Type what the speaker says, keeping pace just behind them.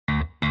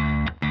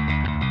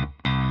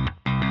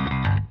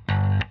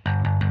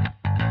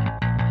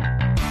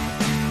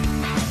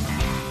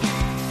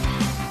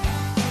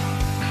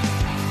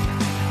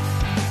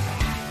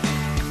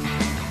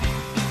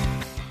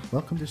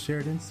Welcome to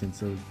Shared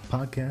Instance, a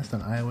podcast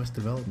on iOS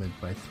development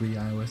by 3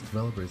 iOS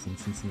developers in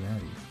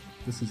Cincinnati.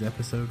 This is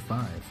episode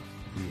 5,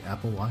 the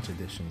Apple Watch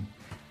edition.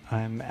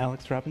 I'm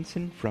Alex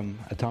Robinson from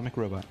Atomic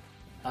Robot.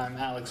 I'm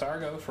Alex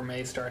Argo from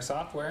A-Star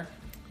Software.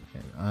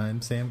 And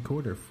I'm Sam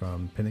Corder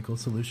from Pinnacle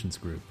Solutions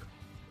Group.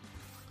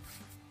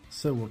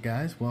 So, well,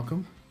 guys,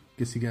 welcome.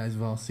 Guess you guys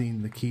have all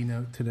seen the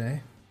keynote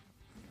today.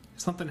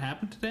 Something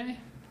happened today?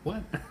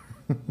 What?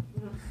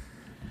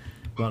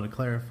 Well, to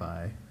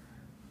clarify,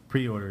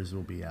 pre-orders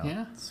will be out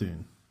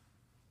soon.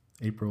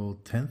 April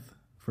 10th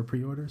for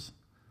pre-orders.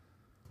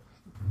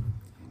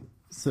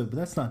 So, but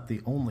that's not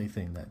the only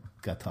thing that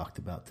got talked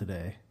about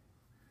today.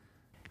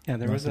 Yeah,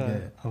 there was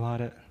a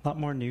lot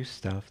more new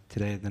stuff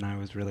today than I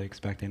was really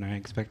expecting. I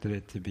expected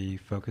it to be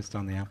focused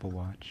on the Apple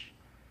Watch,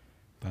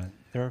 but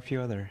there are a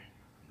few other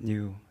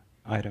new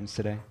items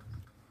today.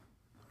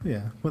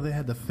 Yeah, well, they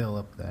had to fill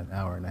up that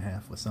hour and a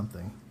half with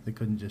something. They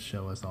couldn't just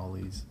show us all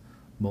these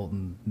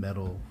molten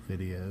metal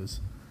videos.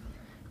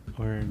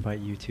 Or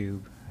invite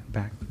YouTube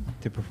back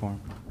to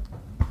perform.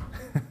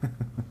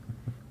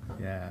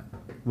 Yeah,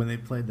 when they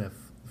played that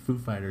Foo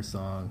Fighters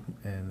song,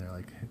 and they're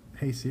like,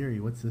 "Hey Siri,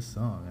 what's this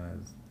song?" And I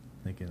was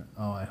thinking,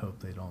 oh, I hope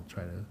they don't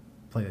try to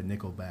play a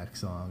Nickelback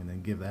song and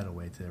then give that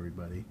away to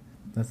everybody.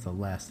 That's the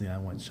last thing I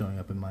want showing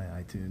up in my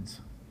iTunes.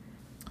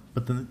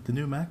 But the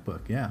new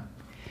MacBook, yeah.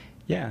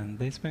 Yeah, and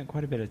they spent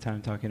quite a bit of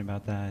time talking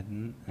about that,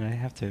 and I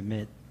have to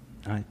admit,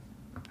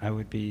 I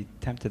would be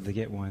tempted to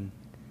get one.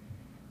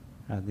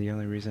 The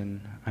only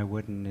reason I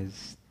wouldn't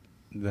is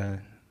the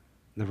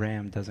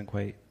RAM doesn't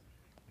quite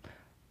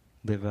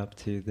live up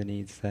to the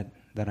needs that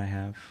I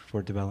have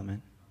for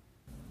development.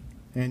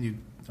 And you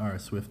are a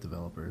Swift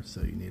developer,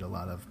 so you need a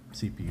lot of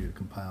CPU to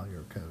compile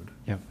your code.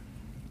 Yep.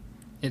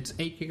 It's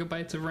 8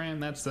 gigabytes of RAM.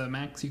 That's the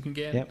max you can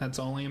get? Yep. That's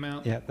the only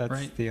amount? Yeah, that's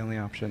right? the only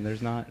option.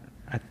 There's not...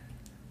 I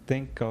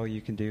think all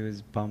you can do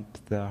is bump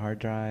the hard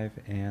drive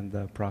and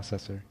the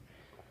processor.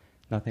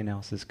 Nothing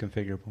else is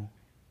configurable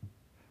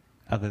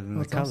other than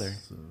the color.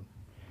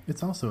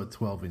 It's also a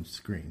 12-inch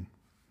screen.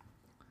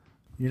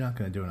 You're not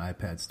going to do an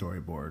iPad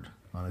storyboard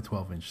on a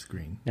 12-inch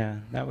screen. Yeah,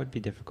 that would be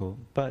difficult.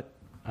 But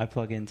I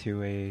plug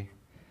into a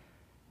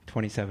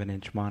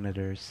 27-inch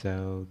monitor,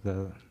 so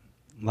the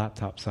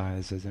laptop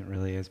size isn't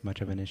really as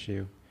much of an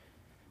issue.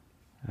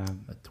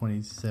 A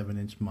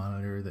 27-inch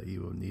monitor that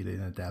you will need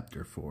an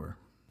adapter for.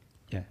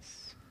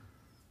 Yes.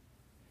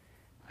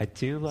 I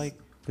do like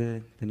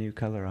the new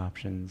color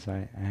options.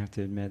 I have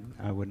to admit,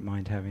 I wouldn't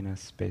mind having a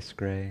space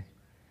gray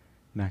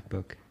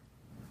MacBook.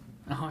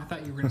 Oh, I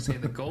thought you were going to say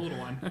the gold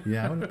one.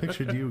 Yeah, I would have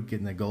pictured you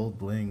getting a gold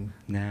bling.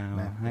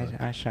 No,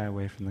 I shy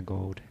away from the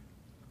gold.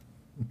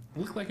 It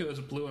looked like it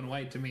was blue and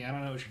white to me. I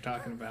don't know what you're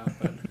talking about.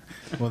 But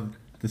Well,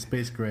 the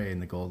space gray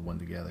and the gold one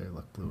together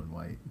look blue and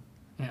white.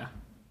 yeah.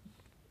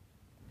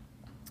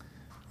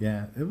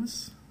 Yeah, it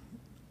was...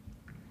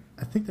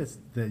 I think the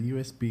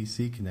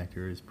USB-C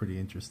connector is pretty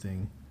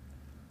interesting.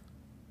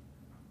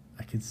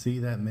 I could see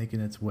that making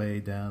its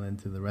way down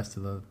into the rest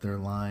of their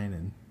line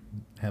and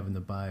having to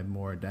buy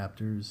more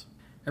adapters.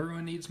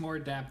 Everyone needs more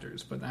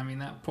adapters, but I mean,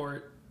 that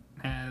port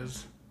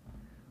has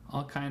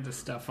all kinds of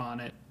stuff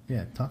on it.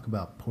 Yeah, talk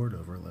about port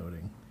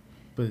overloading.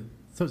 But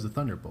so is the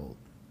Thunderbolt.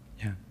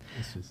 Yeah.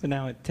 But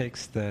now it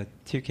takes the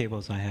two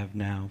cables I have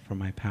now for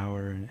my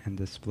power and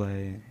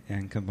display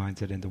and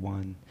combines it into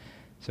one.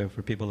 So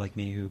for people like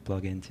me who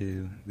plug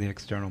into the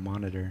external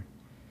monitor,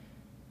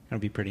 it'll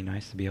be pretty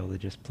nice to be able to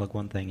just plug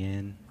one thing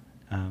in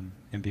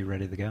and be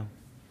ready to go.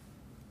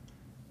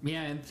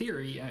 Yeah, in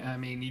theory, I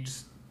mean, you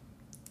just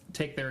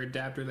take their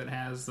adapter that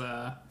has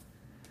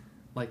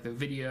like the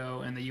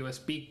video and the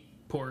USB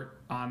port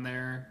on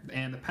there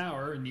and the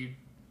power, and you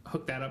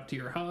hook that up to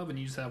your hub, and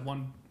you just have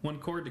one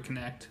cord to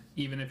connect,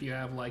 even if you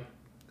have like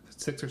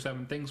 6 or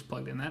 7 things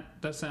plugged in. That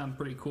does sound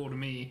pretty cool to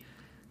me,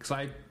 because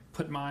I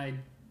put my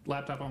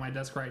laptop on my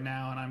desk right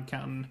now, and I'm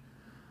counting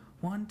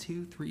 1,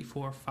 2, 3,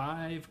 4,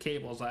 5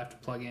 cables I have to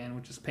plug in,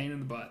 which is a pain in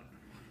the butt.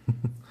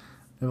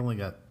 I've only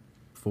got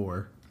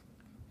 4.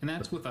 And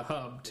that's with a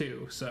hub,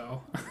 too,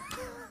 so...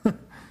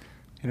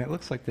 And it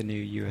looks like the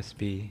new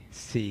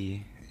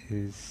USB-C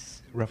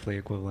is roughly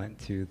equivalent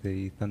to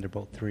the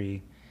Thunderbolt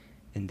 3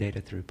 in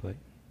data throughput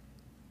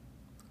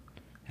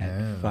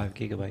at 5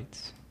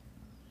 gigabytes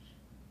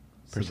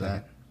per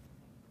second.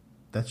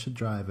 That should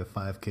drive a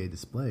 5K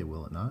display,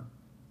 will it not?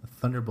 A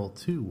Thunderbolt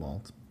 2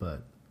 won't,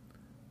 but...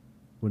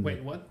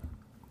 Wait, what?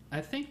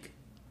 I think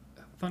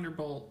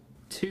Thunderbolt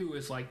 2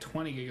 is like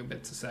 20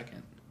 gigabits a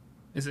second.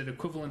 Is it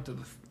equivalent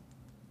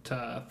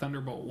to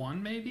Thunderbolt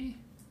 1, maybe?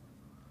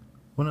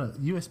 Well, no,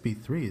 USB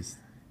 3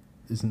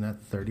 isn't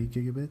that 30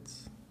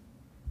 gigabits?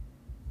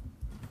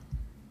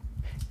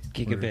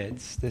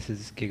 Gigabits. This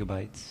is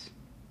gigabytes.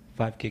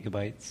 5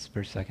 gigabytes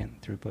per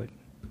second throughput.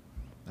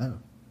 Oh,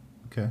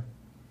 okay.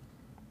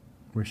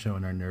 We're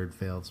showing our nerd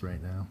fails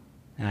right now.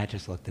 And I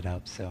just looked it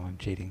up, so I'm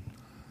cheating.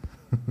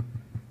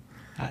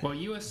 Well,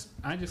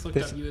 I just looked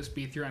up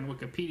USB 3 on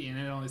Wikipedia, and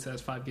it only says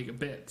 5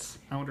 gigabits.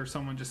 I wonder if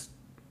someone just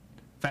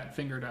fat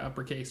fingered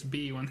uppercase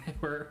B when they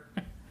were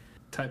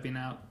typing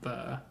out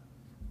the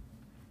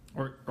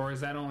Or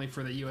is that only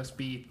for the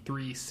USB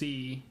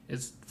 3C?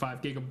 Is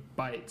 5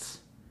 gigabytes?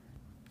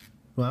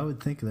 Well, I would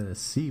think that a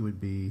C would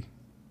be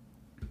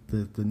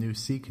the new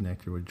C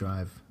connector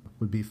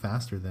would be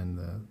faster than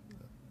the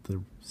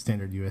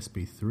standard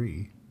USB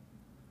 3.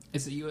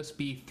 Is it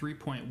USB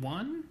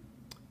 3.1?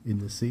 In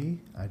the C?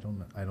 I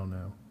don't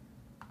know.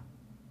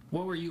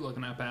 What were you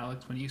looking up,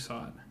 Alex, when you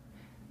saw it?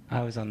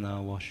 I was on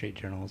the Wall Street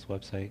Journal's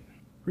website.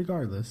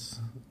 Regardless,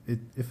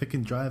 if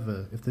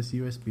this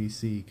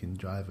USB-C can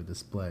drive a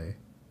display,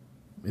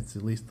 it's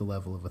at least the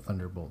level of a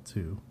Thunderbolt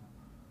 2.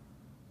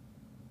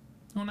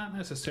 Well, not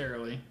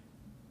necessarily,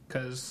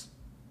 because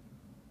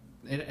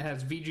it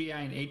has VGA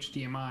and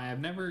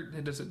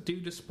HDMI. Does it do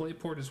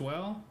DisplayPort as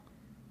well?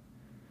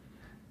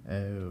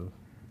 Oh.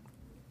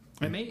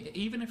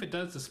 Even if it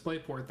does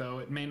DisplayPort, though,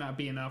 it may not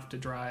be enough to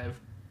drive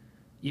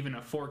even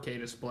a 4K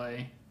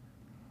display.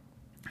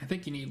 I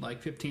think you need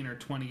like 15 or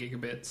 20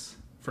 gigabits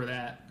for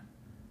that.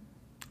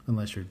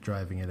 Unless you're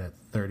driving it at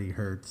 30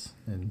 hertz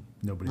and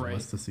nobody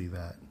wants to see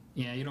that.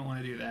 Yeah, you don't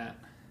want to do that.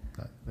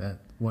 That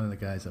one of the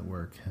guys at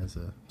work has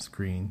a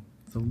screen.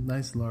 It's a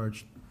nice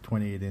large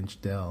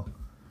 28-inch Dell,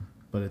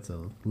 but it's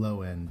a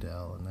low-end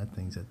Dell, and that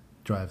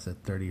drives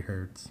at 30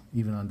 hertz,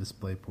 even on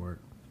DisplayPort.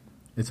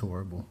 It's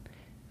horrible.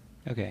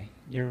 Okay,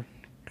 you're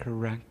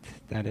correct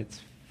that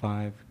it's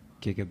 5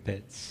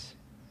 gigabits,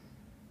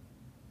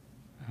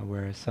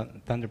 whereas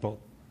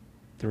Thunderbolt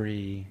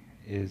 3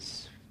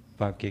 is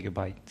 5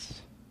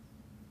 gigabytes.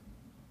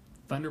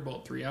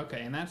 Thunderbolt 3,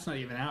 okay, and that's not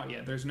even out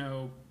yet. There's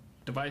no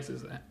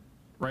devices,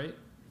 right?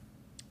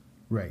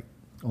 Right.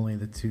 Only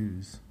the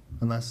 2s.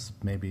 Unless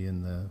maybe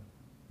in the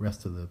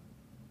rest of the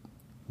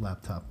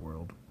laptop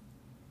world.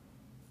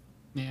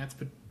 Yeah, it's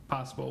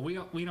possible. We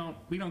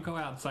don't go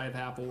outside the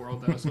Apple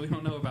world, though, so we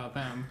don't know about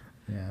them.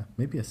 Yeah,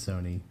 maybe a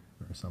Sony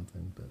or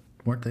something, but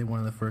weren't they one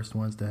of the first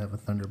ones to have a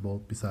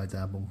Thunderbolt besides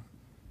Apple?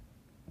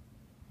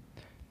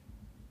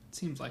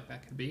 Seems like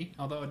that could be.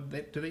 Although,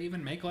 do they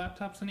even make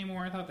laptops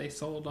anymore? I thought they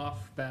sold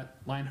off that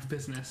line of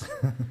business.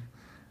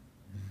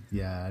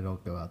 Yeah, I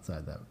don't go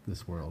outside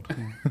this world.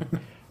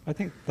 I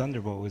think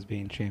Thunderbolt was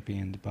being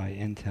championed by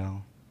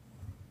Intel.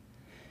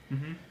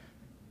 Mm-hmm.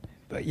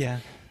 But yeah,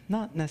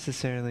 not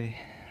necessarily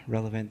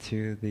relevant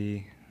to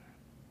the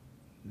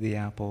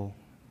Apple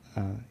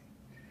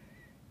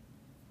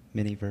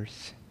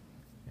Miniverse.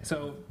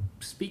 So,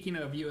 speaking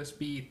of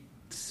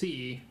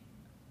USB-C,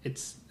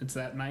 it's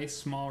that nice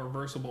small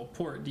reversible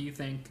port. Do you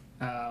think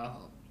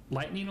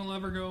Lightning will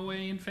ever go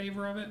away in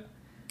favor of it?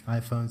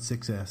 iPhone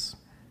 6S.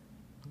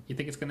 You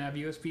think it's going to have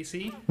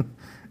USB-C?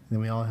 Then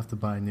we all have to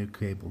buy new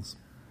cables.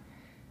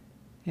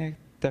 Yeah,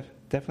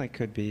 definitely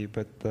could be,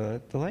 but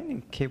the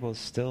Lightning cable is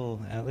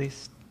still, at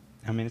least,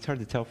 I mean, it's hard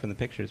to tell from the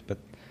pictures, but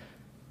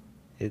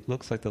it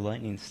looks like the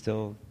Lightning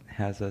still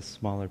has a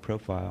smaller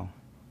profile,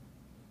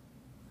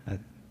 a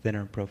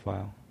thinner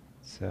profile,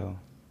 so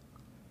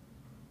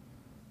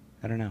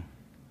I don't know.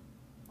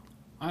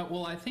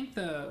 Well, I think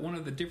one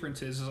of the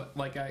differences is,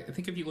 like, I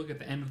think if you look at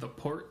the end of the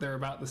port, they're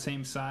about the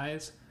same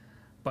size,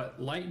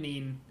 but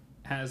Lightning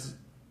has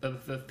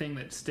the thing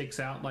that sticks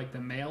out, like the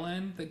male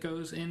end that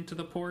goes into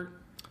the port.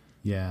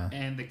 Yeah.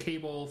 And the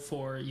cable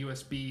for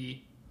USB-C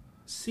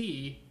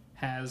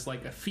has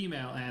like a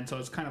female end, so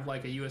it's kind of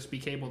like a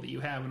USB cable that you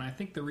have. And I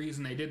think the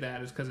reason they did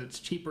that is because it's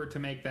cheaper to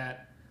make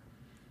that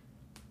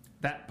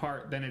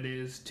part than it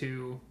is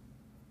to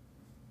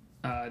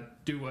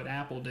do what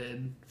Apple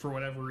did for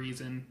whatever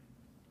reason.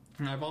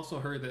 And I've also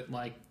heard that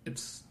like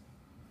it's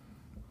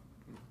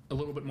a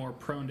little bit more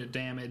prone to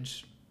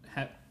damage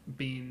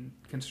being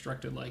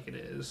constructed like it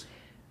is.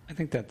 I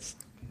think that's,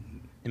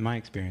 in my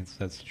experience,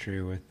 that's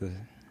true with the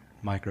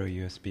micro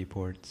USB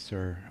ports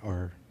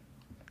or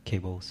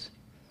cables.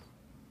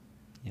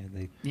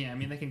 Yeah, I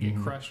mean, they can get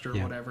crushed or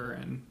whatever.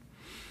 And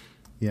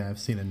yeah, I've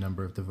seen a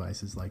number of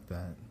devices like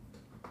that.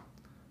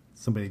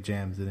 Somebody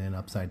jams it in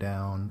upside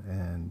down,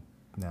 and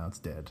now it's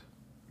dead.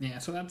 Yeah,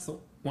 so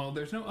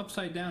there's no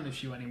upside down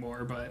issue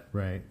anymore, but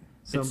right.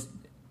 It's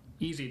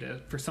easy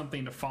for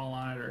something to fall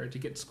on it or to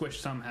get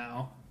squished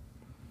somehow.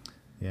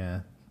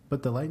 Yeah,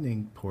 but the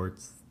Lightning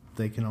ports,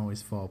 they can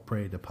always fall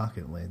prey to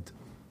pocket lint.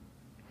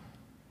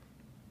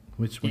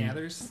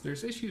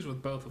 There's issues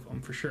with both of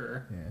them for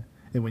sure. Yeah,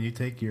 and when you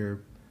take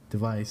your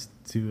device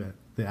to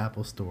the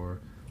Apple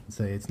store and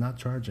say it's not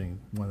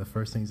charging, one of the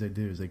first things they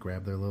do is they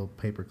grab their little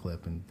paper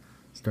clip and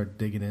start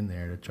digging in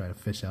there to try to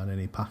fish out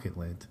any pocket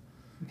lint.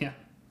 Yeah.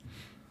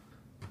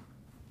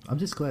 I'm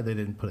just glad they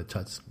didn't put a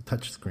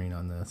touch screen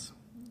on this.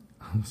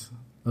 I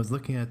was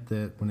looking at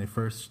that when he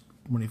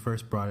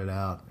first brought it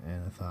out,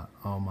 and I thought,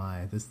 oh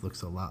my, this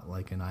looks a lot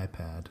like an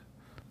iPad.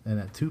 And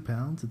at 2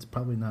 pounds, it's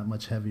probably not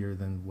much heavier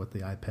than what the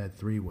iPad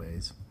 3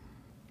 weighs.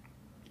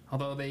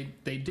 Although they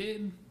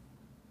did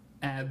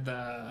add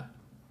the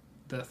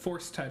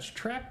Force Touch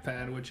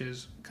trackpad, which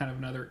is kind of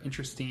another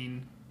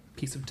interesting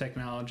piece of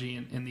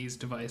technology in these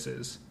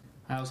devices.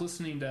 I was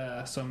listening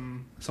to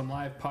some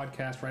live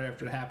podcast right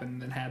after it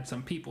happened and had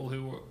some people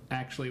who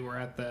actually were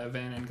at the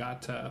event and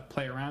got to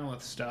play around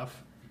with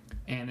stuff.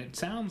 And it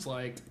sounds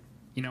like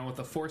with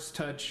the Force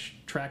Touch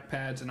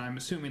trackpads, and I'm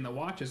assuming the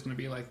watch is going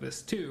to be like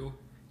this too,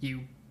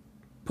 you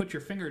put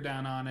your finger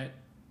down on it,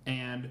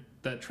 and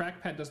the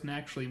trackpad doesn't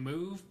actually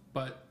move,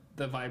 but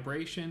the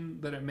vibration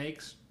that it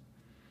makes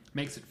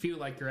it feel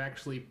like you're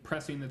actually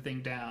pressing the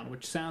thing down,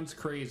 which sounds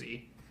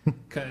crazy,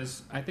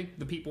 because I think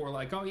the people were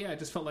like, oh yeah, it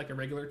just felt like a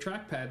regular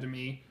trackpad to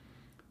me,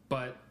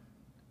 but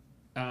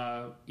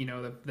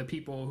the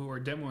people who were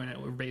demoing it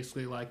were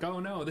basically like, oh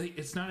no,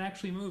 it's not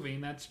actually moving,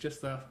 that's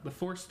just the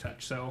Force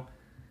Touch. So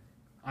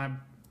it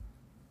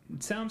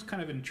sounds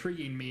kind of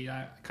intriguing me.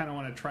 I kind of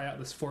want to try out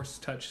this Force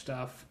Touch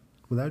stuff.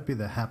 Well, that would be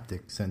the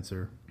haptic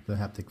sensor, the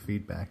haptic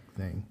feedback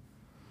thing.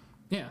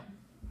 Yeah.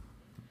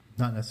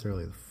 Not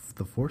necessarily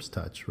the Force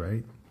Touch,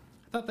 right?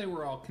 I thought they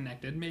were all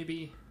connected.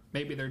 Maybe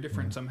they're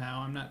different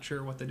somehow. I'm not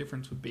sure what the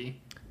difference would be.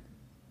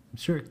 I'm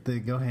sure they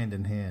go hand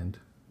in hand,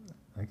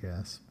 I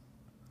guess.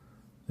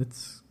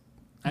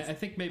 I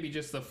think maybe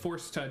just the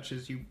Force Touch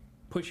is you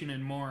pushing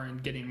in more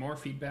and getting more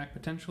feedback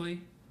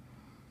potentially.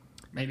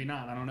 Maybe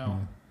not. I don't know.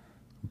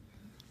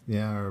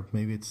 Yeah, or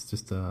maybe it's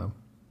just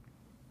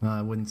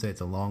I wouldn't say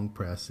it's a long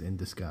press in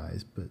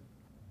disguise, but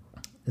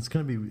it's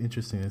going to be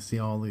interesting to see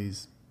all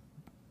these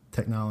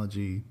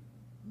technology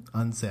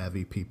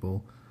unsavvy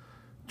people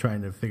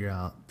trying to figure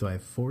out, do I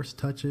force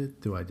touch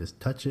it? Do I just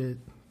touch it?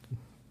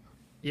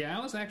 Yeah,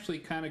 I was actually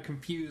kind of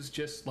confused,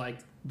 just like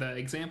the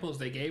examples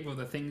they gave of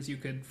the things you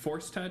could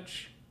force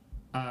touch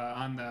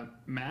on the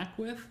Mac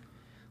with.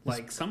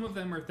 Like, some of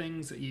them are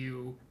things that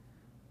you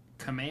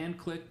command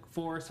click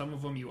for, some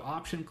of them you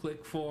option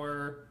click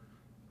for.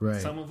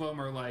 Right. Some of them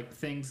are like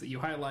things that you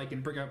highlight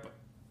and bring up.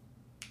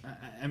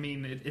 I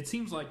mean, it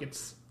seems like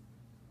it's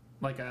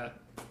like a,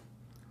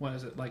 what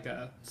is it, like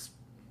a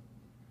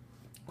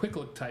quick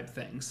look type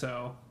thing.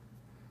 So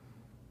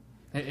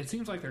it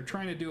seems like they're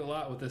trying to do a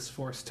lot with this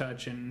Force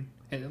Touch, and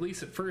at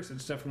least at first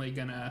it's definitely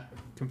going to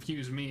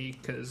confuse me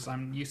because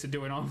I'm used to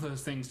doing all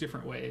those things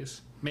different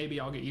ways. Maybe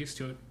I'll get used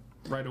to it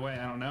right away.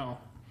 I don't know.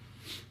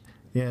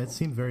 Yeah, it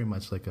seemed very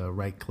much like a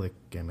right-click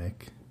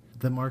gimmick.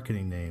 The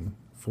marketing name,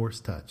 Force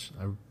Touch.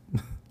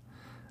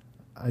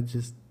 I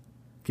just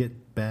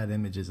get bad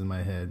images in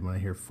my head when I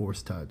hear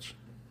Force Touch.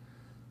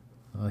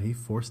 He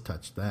Force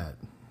touched that.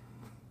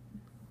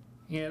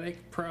 Yeah, they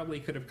probably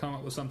could have come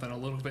up with something a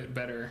little bit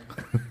better.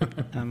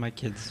 My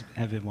kids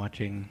have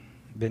been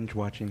binge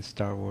watching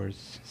Star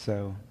Wars,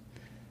 so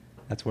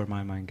that's where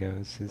my mind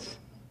goes, is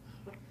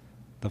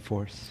the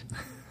Force.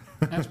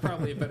 That's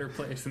probably a better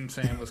place than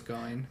Sam was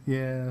going.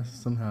 Yeah,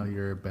 somehow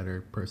you're a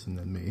better person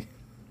than me.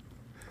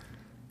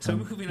 So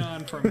moving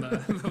on from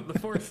the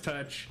Force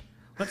Touch,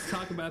 let's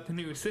talk about the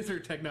new scissor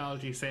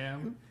technology,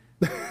 Sam.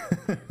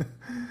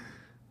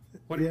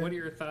 What are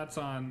your thoughts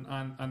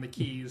on the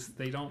keys?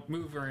 They don't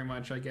move very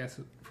much, I guess,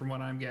 from what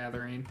I'm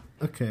gathering.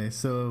 Okay,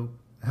 so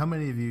how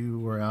many of you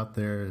were out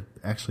there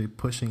actually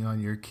pushing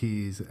on your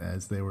keys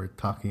as they were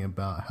talking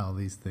about how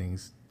these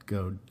things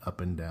go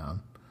up and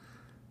down?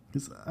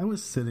 Because I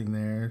was sitting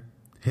there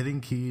hitting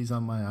keys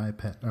on my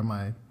iPad or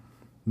my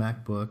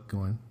MacBook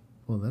going,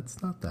 well,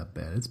 that's not that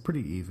bad. It's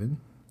pretty even.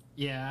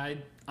 Yeah,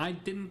 I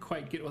didn't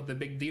quite get what the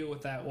big deal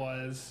with that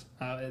was.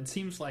 It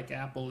seems like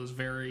Apple is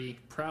very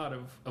proud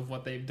of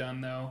what they've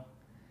done, though.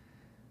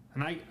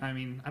 And I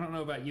mean, I don't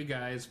know about you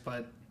guys,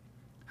 but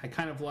I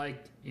kind of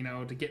like,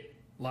 to get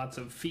lots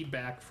of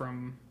feedback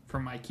from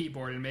my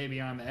keyboard, and maybe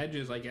on the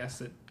edges, I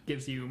guess, it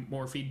gives you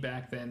more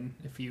feedback than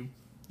if you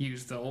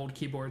used the old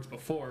keyboards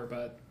before,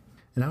 but...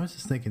 And I was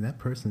just thinking, that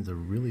person's a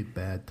really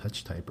bad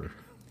touch typer.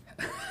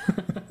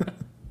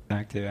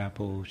 Back to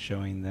Apple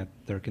showing that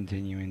they're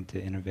continuing to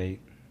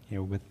innovate,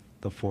 with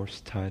the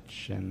Force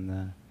Touch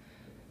and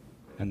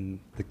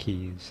the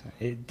keys.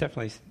 It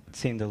definitely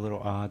seemed a little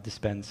odd to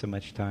spend so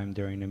much time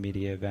during a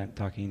media event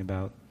talking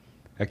about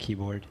a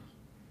keyboard.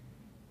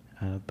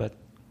 But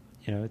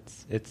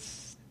it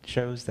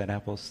shows that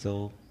Apple's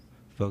still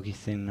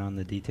focusing on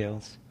the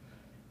details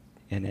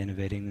and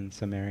innovating in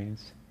some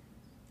areas.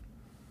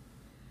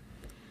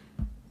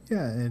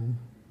 Yeah, and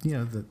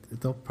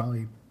they'll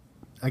probably,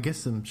 I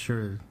guess I'm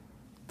sure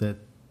that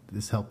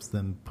this helps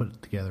them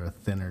put together a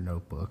thinner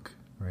notebook,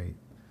 right?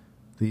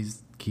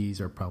 These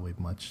keys are probably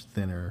much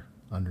thinner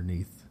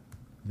underneath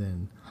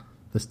than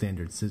the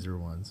standard scissor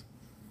ones.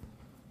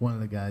 One of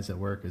the guys at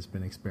work has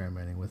been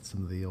experimenting with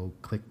some of the old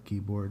click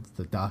keyboards,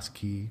 the DOS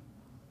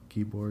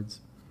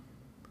keyboards,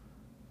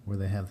 where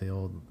they have the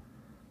old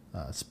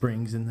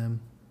springs in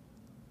them.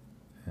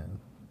 And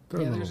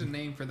there's a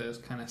name for those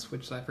kind of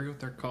switches. I forget what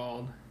they're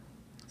called.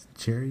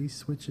 Cherry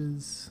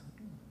switches?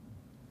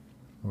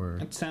 Or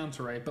it sounds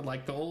right, but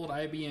like the old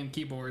IBM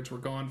keyboards were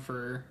going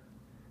for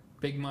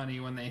big money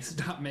when they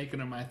stopped making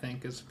them, I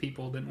think, because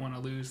people didn't want to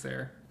lose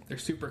their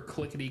super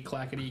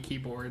clickety-clackety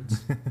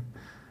keyboards.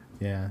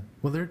 Yeah.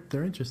 Well,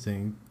 they're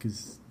interesting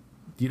because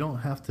you don't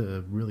have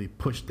to really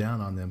push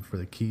down on them for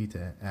the key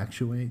to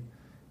actuate.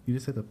 You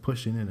just have to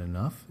push in it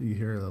enough. You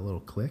hear a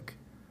little click.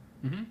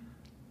 Mm-hmm.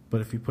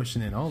 But if you push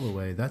it in all the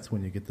way, that's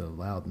when you get the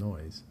loud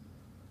noise.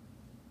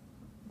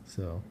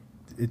 So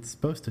it's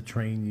supposed to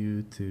train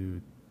you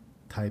to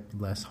type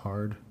less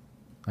hard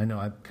I know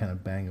I kind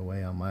of bang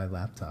away on my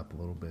laptop a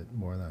little bit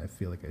more than I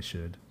feel like I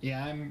should.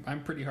 Yeah,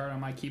 I'm pretty hard on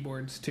my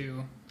keyboards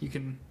too. You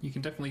can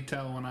definitely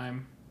tell when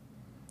I'm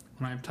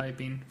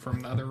typing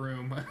from the other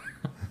room.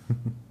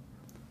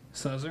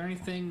 So, is there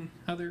anything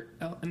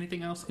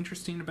else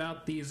interesting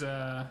about these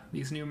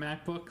new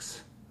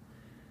MacBooks?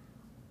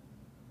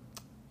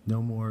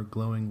 No more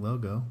glowing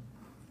logo.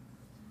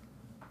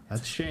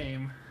 That's a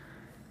shame.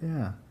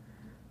 Yeah,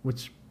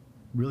 which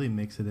really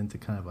makes it into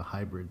kind of a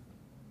hybrid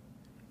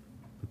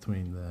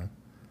between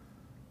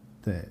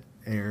the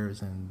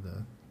Airs and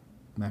the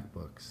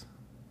MacBooks.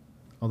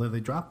 Although they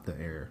dropped the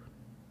Air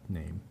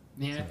name.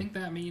 Yeah, so. I think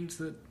that means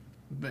that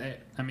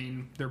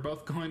they're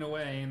both going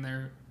away,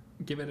 and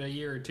give it a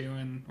year or two,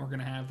 and we're going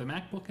to have the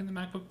MacBook and the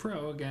MacBook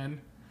Pro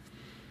again.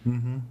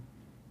 Mm-hmm.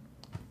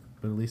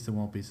 But at least it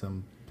won't be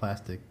some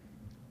plastic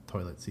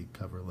toilet seat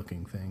cover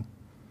looking thing.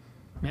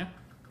 Yeah.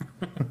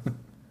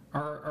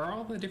 Are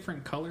all the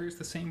different colors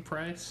the same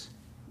price?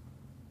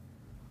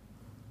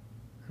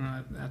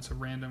 That's a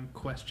random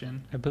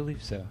question. I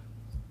believe so.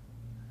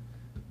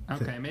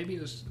 Okay, maybe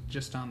it was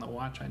just on the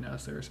watch. I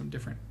noticed there were some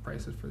different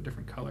prices for the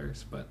different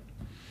colors, but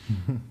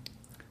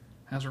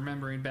I was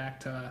remembering back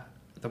to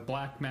the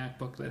black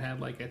MacBook that had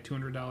like a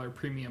 $200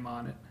 premium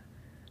on it.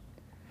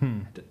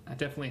 I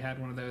definitely had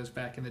one of those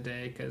back in the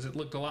day because it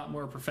looked a lot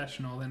more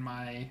professional than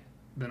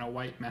a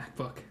white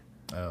MacBook.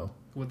 Oh.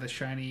 With the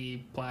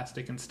shiny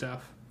plastic and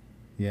stuff.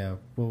 Yeah,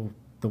 well,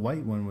 the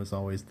white one was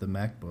always the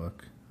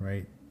MacBook,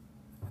 right?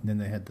 And then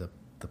they had the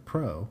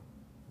Pro.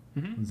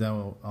 Mm-hmm. Was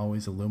that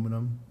always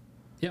aluminum?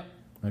 Yep.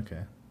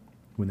 Okay.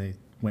 When they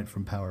went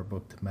from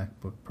PowerBook to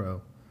MacBook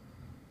Pro.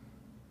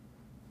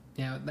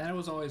 Yeah, that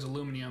was always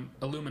aluminum,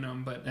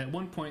 but at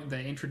one point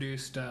they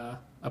introduced a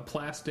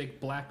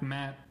plastic black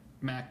matte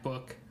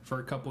MacBook for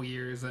a couple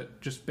years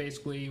that just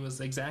basically was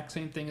the exact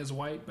same thing as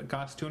white, but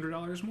cost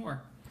 $200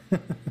 more.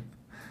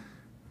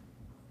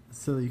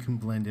 So you can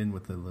blend in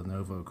with the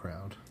Lenovo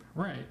crowd.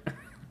 Right.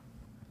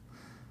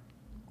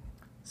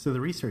 So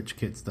the research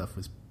kit stuff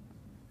was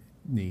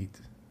neat.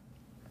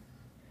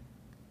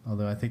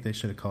 Although I think they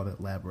should have called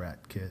it Lab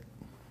Rat Kit.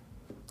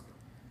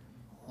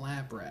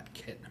 Lab Rat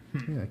Kit.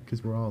 Yeah,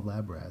 because we're all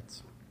lab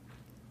rats.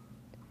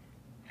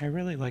 I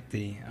really like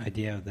the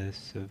idea of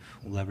this, of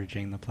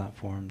leveraging the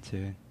platform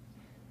to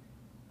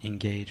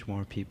engage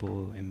more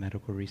people in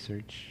medical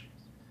research.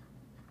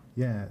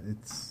 Yeah,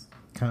 it's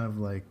kind of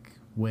like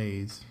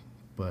Waze,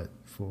 but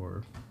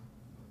for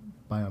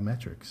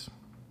biometrics.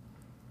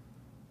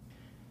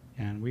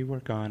 And we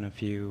work on a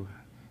few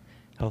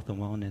health and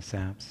wellness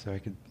apps, so I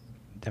could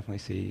definitely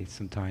see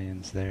some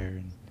tie-ins there,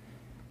 and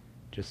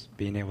just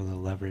being able to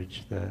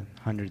leverage the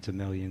hundreds of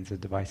millions of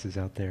devices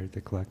out there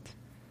to collect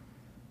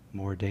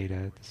more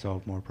data to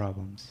solve more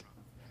problems.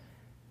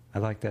 I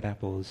like that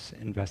Apple's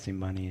investing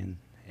money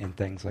in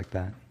things like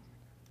that.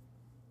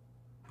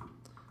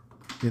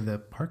 Yeah, the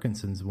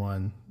Parkinson's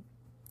one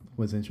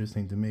was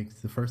interesting to me.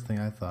 'Cause the first thing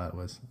I thought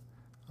was,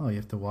 oh, you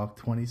have to walk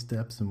 20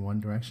 steps in one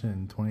direction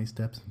and 20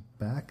 steps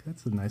back?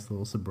 That's a nice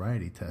little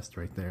sobriety test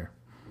right there.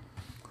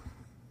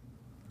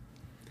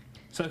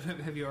 So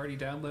have you already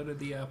downloaded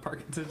the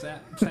Parkinson's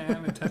app,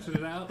 Sam, and tested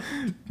it out?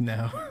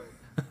 No.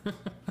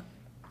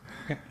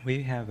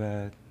 We have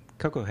a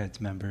Cocoa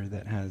Heads member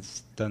that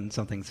has done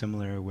something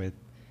similar with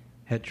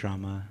head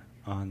trauma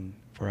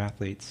for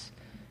athletes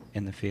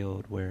in the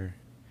field, where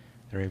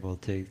they're able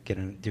to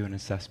do an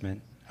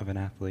assessment of an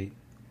athlete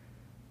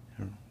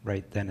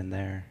right then and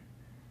there.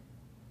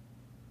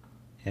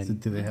 And so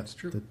do they have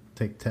to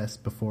take tests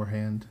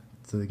beforehand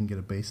so they can get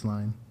a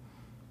baseline?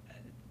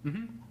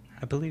 Mm-hmm.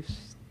 I believe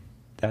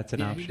that's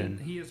an option.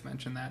 He has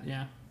mentioned that,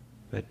 yeah.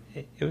 But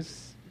it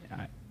was...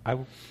 I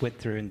went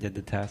through and did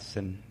the tests,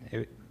 and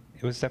it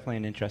was definitely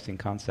an interesting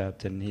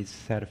concept, and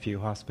he's had a few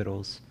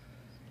hospitals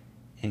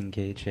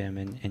engage him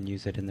and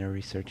use it in their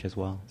research as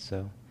well.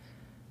 So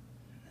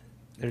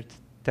there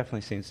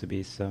definitely seems to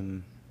be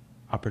some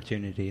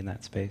opportunity in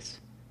that space.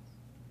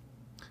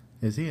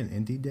 Is he an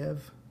indie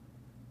dev?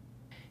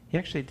 He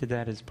actually did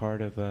that as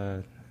part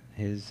of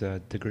his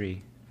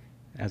degree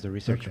as a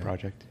research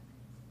project.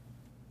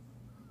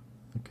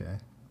 Okay.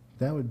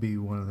 That would be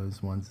one of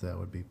those ones that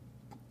would be...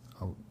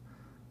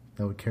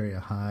 that would carry a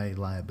high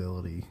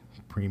liability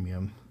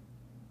premium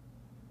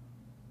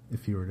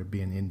if you were to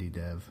be an indie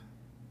dev.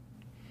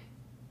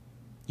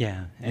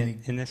 Yeah, and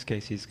in this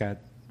case, he's got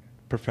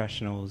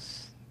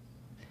professionals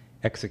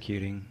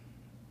executing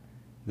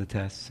the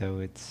test, so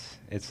it's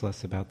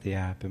less about the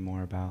app and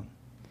more about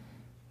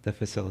the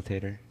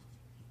facilitator.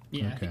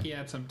 Yeah, okay. I think he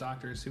had some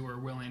doctors who were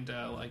willing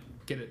to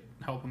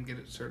help him get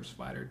it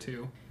certified or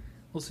two.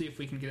 We'll see if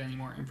we can get any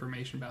more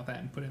information about that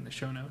and put it in the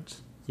show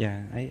notes.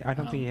 Yeah, I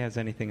don't think he has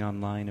anything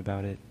online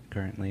about it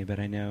currently, but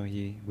I know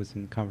he was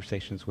in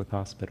conversations with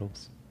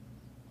hospitals.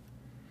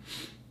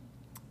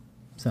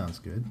 Sounds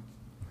good.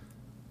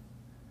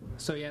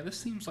 So yeah, this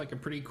seems like a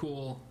pretty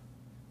cool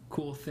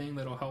thing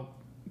that'll help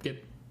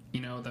get,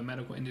 the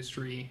medical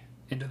industry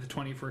into the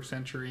 21st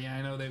century.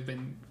 I know they've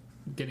been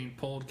getting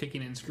pulled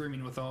kicking and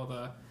screaming with all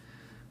the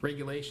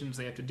regulations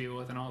they have to deal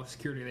with and all the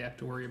security they have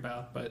to worry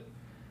about, but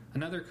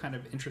another kind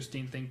of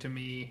interesting thing to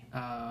me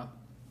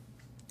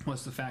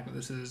was the fact that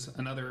this is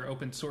another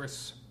open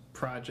source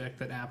project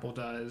that Apple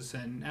does,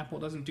 and Apple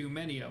doesn't do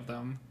many of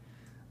them.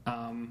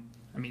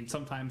 I mean,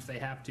 sometimes they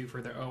have to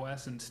for their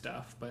OS and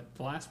stuff, but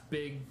the last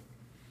big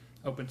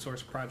open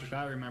source project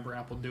I remember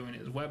Apple doing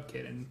is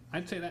WebKit, and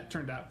I'd say that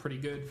turned out pretty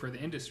good for the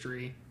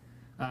industry.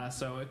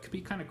 So it could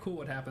be kind of cool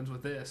what happens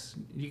with this.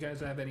 Do you guys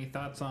have any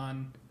thoughts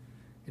on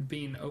it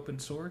being open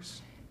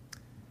source?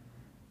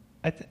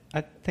 I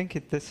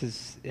think this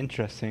is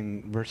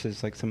interesting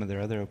versus like some of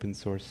their other open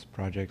source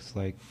projects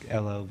like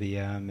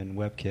LLVM and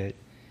WebKit,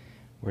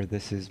 where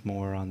this is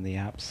more on the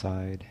app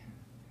side,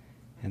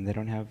 and they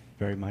don't have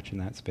very much in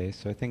that space.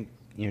 So I think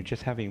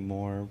just having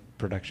more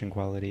production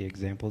quality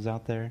examples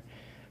out there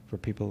for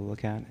people to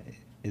look at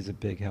is a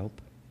big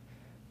help.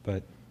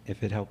 But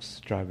if it helps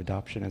drive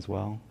adoption as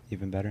well,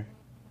 even better.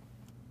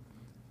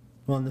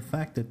 Well, and the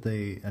fact that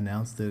they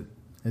announced it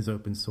as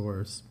open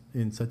source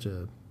in such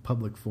a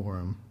public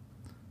forum,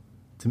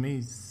 to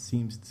me,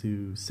 seems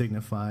to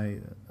signify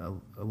a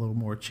little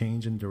more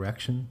change in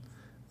direction.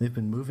 They've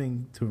been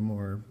moving to a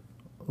more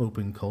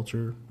open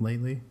culture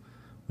lately,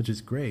 which is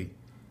great.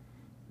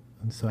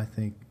 And so I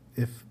think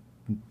if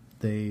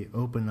they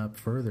open up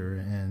further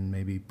and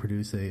maybe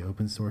produce a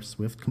open source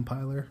Swift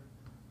compiler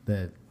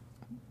that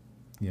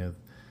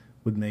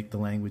would make the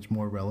language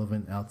more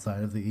relevant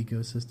outside of the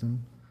ecosystem,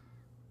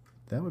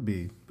 that would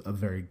be a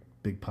very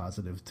big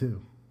positive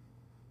too.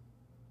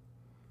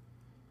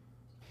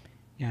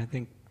 Yeah, I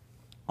think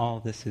all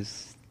this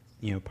is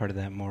part of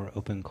that more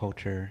open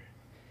culture.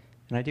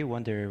 And I do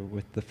wonder,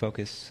 with the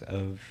focus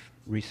of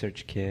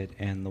ResearchKit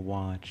and the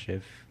watch,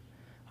 if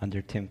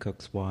under Tim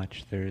Cook's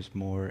watch there's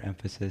more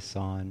emphasis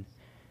on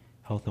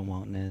health and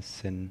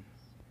wellness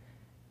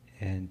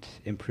and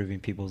improving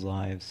people's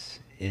lives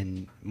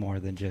in more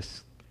than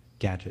just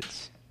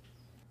gadgets.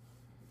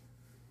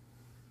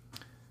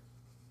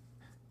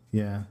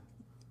 Yeah.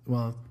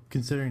 Well,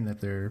 considering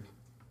that their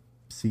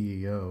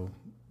CEO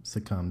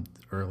succumbed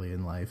early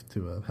in life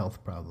to a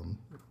health problem,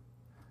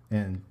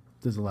 and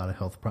there's a lot of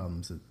health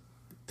problems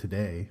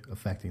today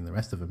affecting the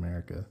rest of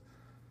America,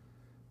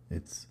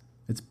 it's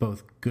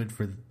both good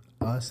for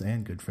us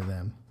and good for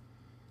them.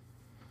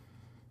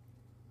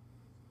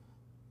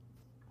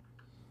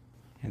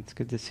 It's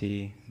good to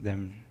see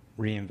them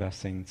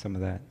reinvesting some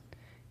of that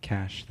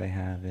cash they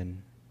have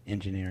in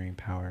engineering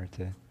power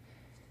to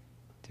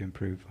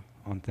improve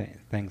on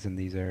things in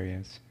these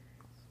areas.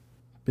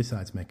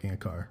 Besides making a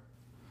car.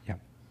 Yeah.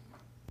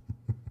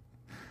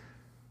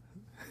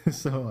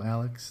 So,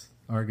 Alex,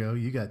 Argo,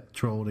 you got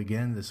trolled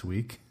again this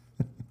week.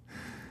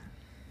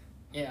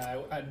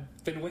 Yeah,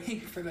 I've been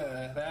waiting for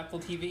the Apple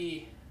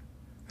TV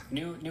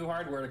new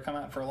hardware to come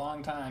out for a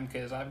long time,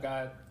 because I've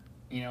got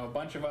a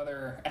bunch of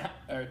other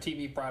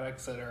TV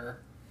products that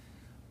are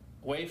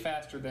way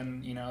faster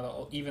than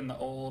even the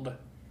old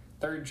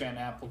third gen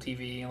Apple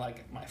TV,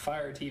 like my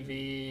Fire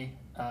TV.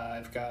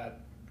 I've got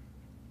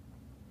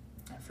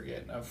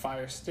a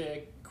Fire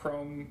Stick,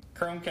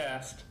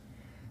 Chromecast.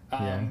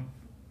 Yeah.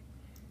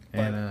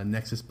 And a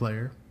Nexus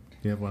player. Do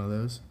you have one of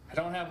those? I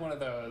don't have one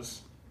of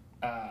those.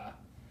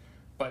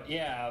 But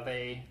yeah,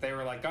 they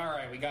were like, all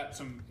right, we got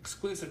some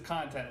exclusive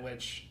content,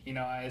 which,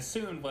 I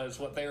assumed was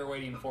what they were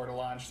waiting for to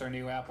launch their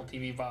new Apple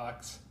TV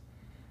box.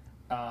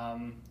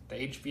 The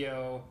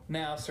HBO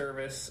Now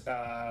service,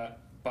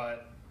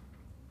 but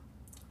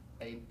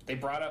they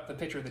brought up the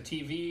picture of the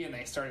TV and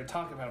they started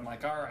talking about it. I'm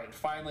like, all right,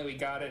 finally we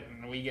got it,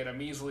 and we get a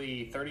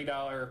measly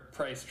 $30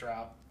 price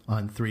drop.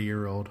 On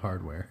 3-year-old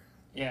hardware.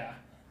 Yeah.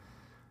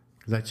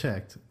 Because I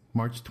checked,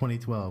 March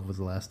 2012 was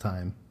the last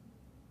time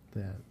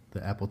that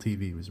the Apple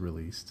TV was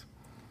released.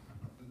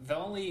 The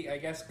only, I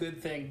guess,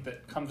 good thing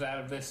that comes out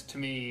of this to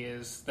me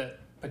is that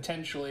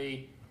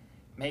potentially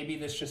maybe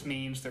this just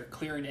means they're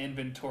clearing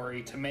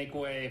inventory to make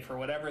way for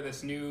whatever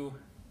this new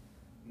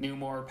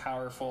more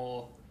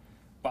powerful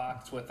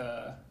box with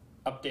a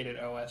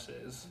updated OS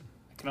is.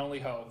 I can only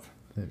hope.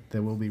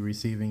 That we'll be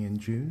receiving in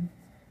June?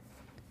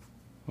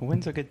 Well,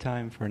 when's a good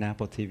time for an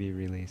Apple TV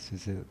release?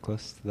 Is it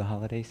close to the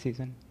holiday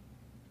season?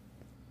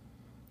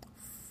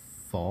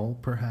 Fall,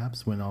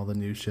 perhaps, when all the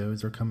new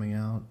shows are coming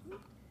out.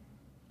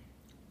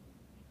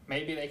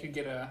 Maybe they could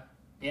get a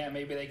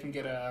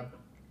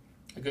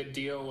good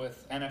deal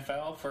with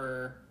NFL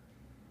for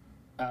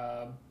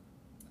a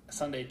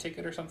Sunday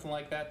ticket or something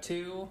like that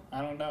too.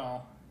 I don't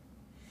know.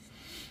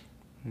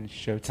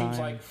 Showtime. Seems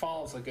like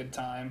fall's a good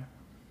time.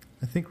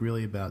 I think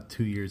really about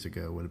 2 years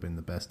ago would have been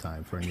the best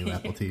time for a new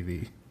Apple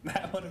TV.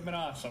 That would have been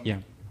awesome. Yeah.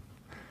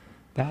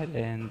 That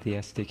and the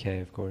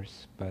SDK, of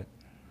course, but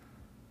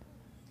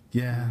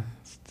yeah,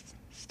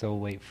 still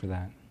wait for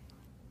that.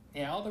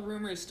 Yeah, all the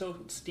rumors still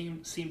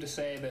seem to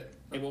say that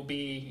it will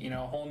be, a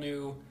whole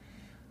new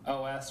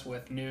OS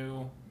with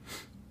new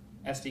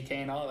SDK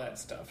and all that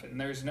stuff.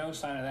 And there's no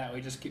sign of that.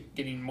 We just keep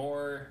getting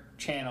more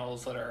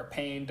channels that are a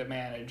pain to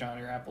manage on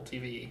your Apple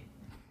TV.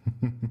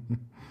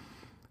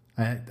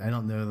 I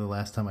don't know the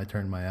last time I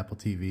turned my Apple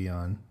TV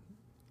on.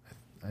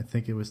 I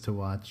think it was to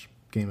watch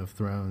Game of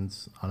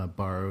Thrones on a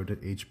borrowed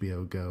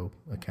HBO Go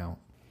account.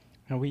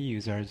 And we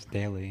use ours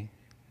daily,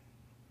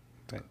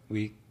 but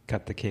we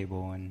cut the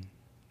cable, and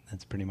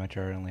that's pretty much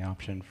our only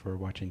option for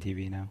watching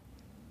TV now.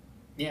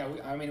 Yeah,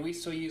 I mean, we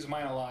still use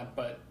mine a lot,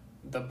 but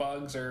the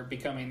bugs are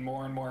becoming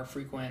more and more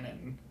frequent,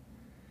 and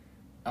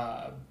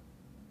I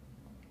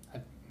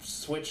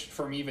switched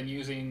from even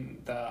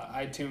using the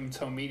iTunes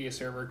home media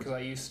server because I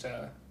used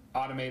to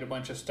automate a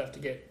bunch of stuff to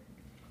get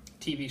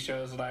TV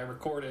shows that I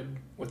recorded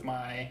with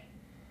my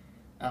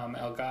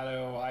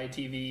Elgato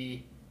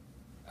iTV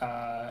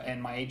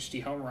and my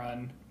HD home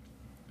run,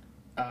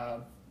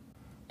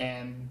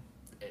 and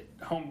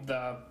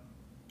the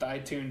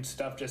iTunes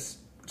stuff just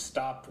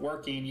stopped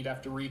working. You'd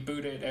have to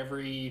reboot it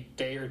every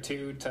day or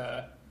two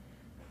to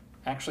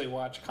actually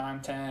watch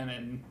content,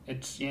 and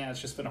it's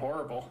just been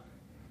horrible.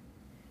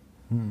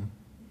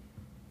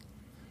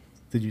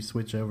 Did you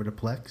switch over to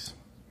Plex?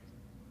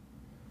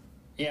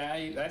 Yeah,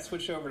 I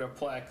switched over to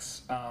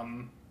Plex,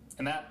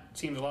 and that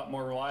seems a lot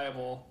more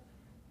reliable.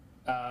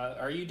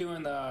 Are you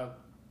doing the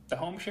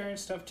home sharing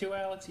stuff too,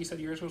 Alex? You said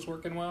yours was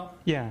working well?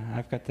 Yeah,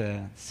 I've got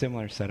the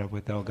similar setup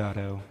with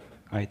Elgato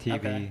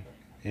iTV.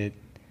 Okay.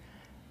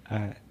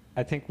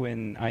 I think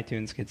when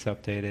iTunes gets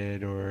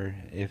updated, or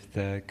if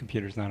the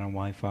computer's not on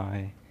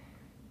Wi-Fi,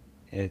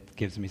 it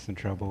gives me some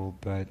trouble.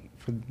 But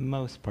for the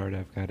most part,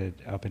 I've got it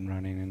up and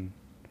running and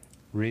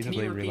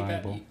reasonably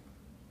reliable. That?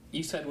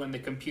 You said when the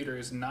computer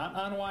is not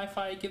on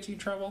Wi-Fi, it gives you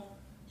trouble?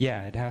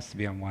 Yeah, it has to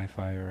be on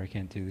Wi-Fi, or I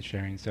can't do the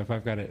sharing. So if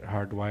I've got it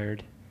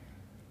hardwired,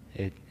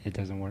 it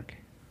doesn't work.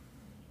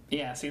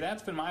 Yeah, see,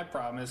 that's been my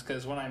problem, is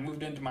because when I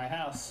moved into my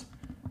house,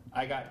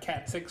 I got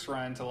Cat 6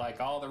 run to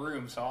like all the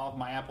rooms, so all of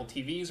my Apple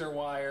TVs are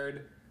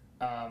wired,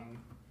 all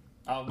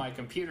of my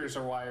computers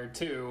are wired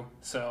too,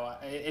 so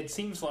it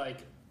seems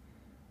like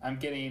I'm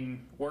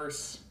getting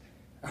worse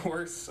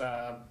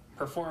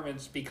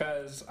performance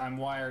because I'm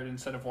wired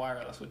instead of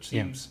wireless, which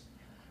seems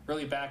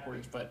really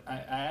backwards, but I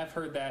have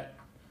heard that,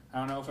 I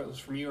don't know if it was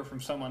from you or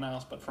from someone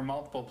else, but from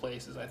multiple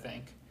places, I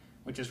think,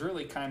 which is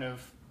really kind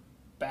of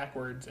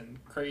backwards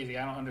and crazy.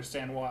 I don't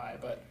understand why,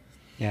 but...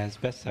 Yeah, as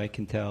best I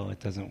can tell, it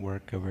doesn't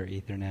work over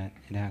Ethernet.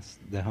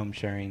 The home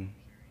sharing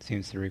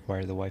seems to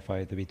require the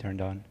Wi-Fi to be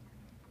turned on.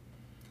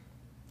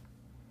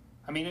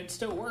 I mean, it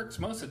still works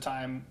most of the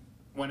time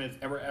when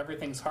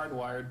everything's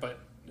hardwired, but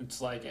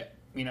it's like,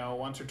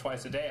 once or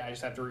twice a day I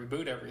just have to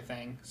reboot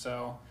everything.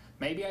 So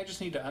maybe I just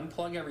need to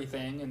unplug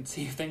everything and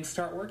see if things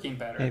start working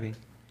better. Maybe.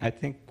 I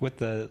think with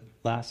the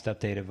last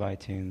update of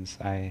iTunes,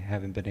 I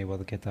haven't been able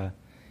to get the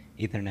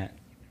Ethernet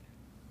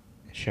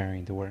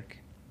sharing to work.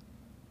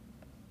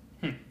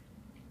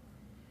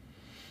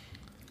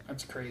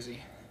 That's crazy.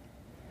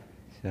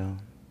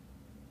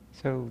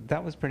 So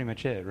that was pretty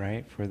much it,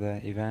 right, for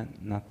the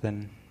event?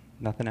 Nothing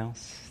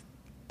else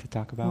to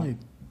talk about? Only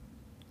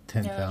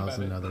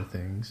 10,000 other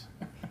things.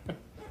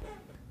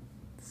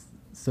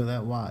 So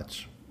that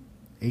watch,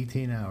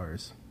 18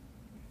 hours.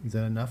 Is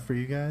that enough for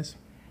you guys?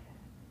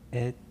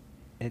 It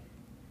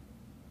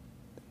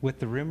with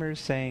the rumors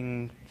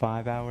saying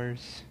 5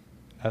 hours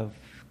of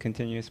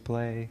continuous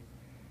play,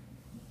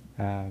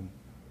 I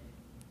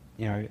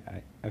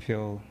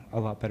feel a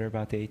lot better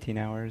about the 18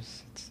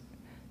 hours. It's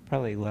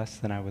probably less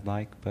than I would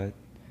like, but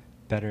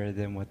better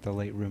than what the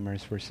late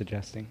rumors were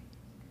suggesting.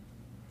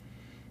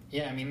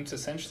 Yeah, I mean, it's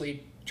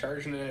essentially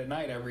charging it at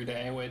night every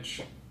day,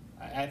 which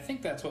I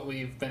think that's what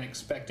we've been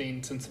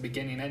expecting since the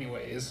beginning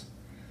anyways.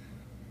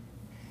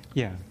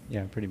 Yeah,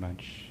 pretty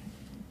much.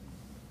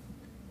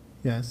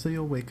 Yeah, so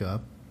you'll wake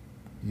up,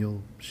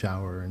 you'll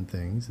shower and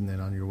things, and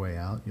then on your way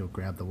out, you'll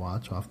grab the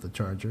watch off the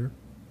charger,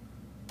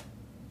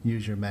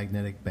 use your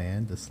magnetic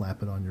band to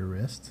slap it on your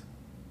wrist,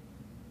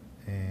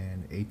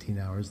 and 18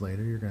 hours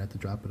later, you're going to have to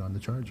drop it on the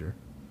charger.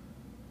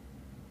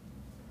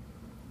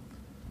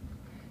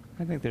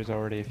 I think there's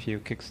already a few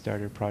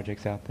Kickstarter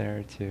projects out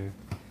there to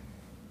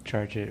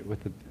charge it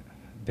with the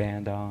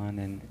band on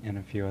and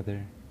a few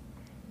other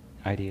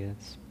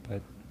ideas,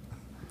 but...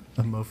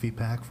 A Mophie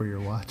pack for your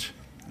watch?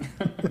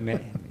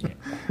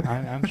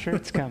 I'm sure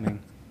it's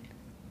coming.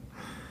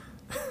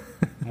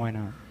 Why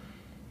not?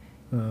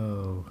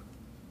 Oh,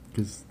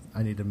 because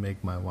I need to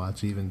make my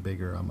watch even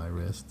bigger on my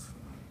wrist.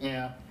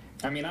 Yeah.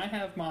 I mean, I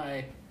have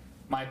my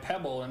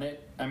Pebble, and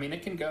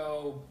it can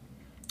go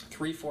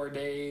 3-4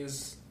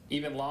 days,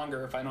 even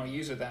longer if I don't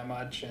use it that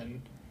much,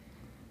 and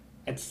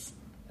it's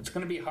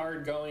going to be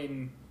hard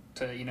going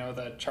to,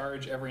 the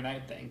charge every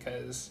night thing,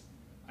 because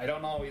I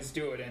don't always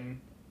do it,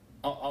 and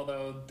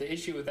although the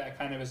issue with that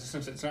kind of is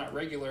since it's not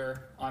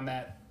regular, on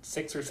that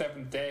 6th or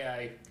 7th day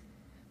I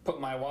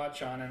put my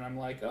watch on and I'm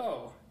like,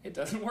 oh, it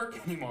doesn't work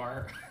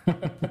anymore.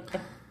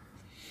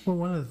 Well,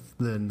 one of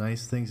the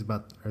nice things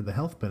or the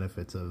health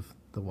benefits of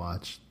the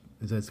watch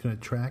is that it's going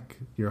to track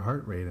your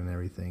heart rate and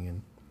everything,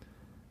 and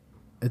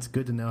it's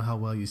good to know how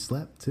well you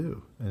slept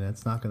too, and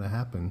that's not going to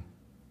happen.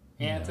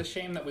 Yeah, it's a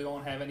shame that we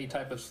won't have any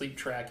type of sleep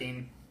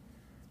tracking.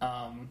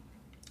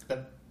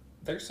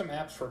 There's some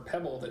apps for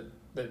Pebble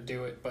that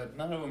do it, but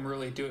none of them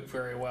really do it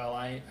very well.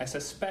 I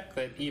suspect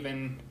that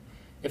even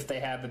if they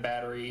had the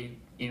battery,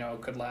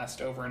 could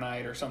last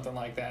overnight or something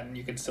like that, and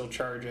you could still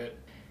charge it.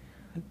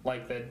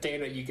 like the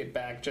data you get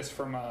back just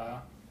from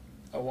a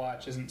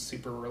watch isn't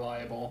super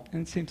reliable.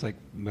 And it seems like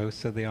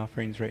most of the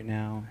offerings right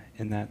now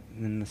in the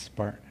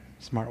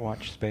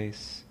smartwatch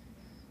space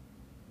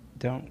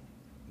don't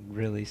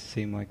really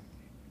seem like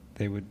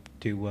they would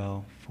do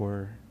well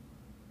for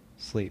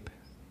sleep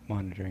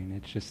monitoring.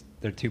 It's just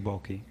they're too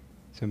bulky.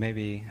 So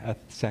maybe a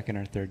second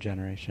or third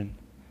generation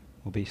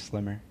will be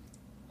slimmer.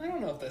 I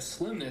don't know if the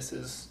slimness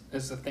is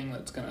the thing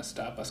that's going to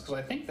stop us, because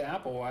I think the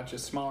Apple Watch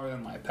is smaller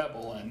than my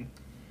Pebble, and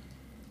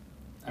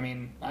I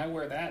mean, I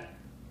wear that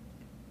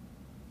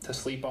to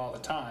sleep all the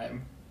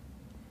time.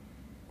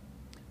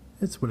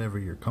 It's whatever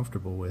you're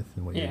comfortable with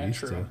and what you're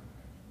used to.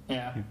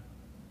 Yeah.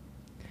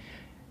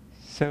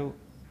 So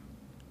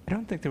I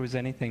don't think there was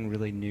anything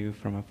really new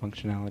from a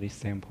functionality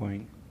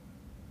standpoint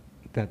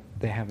that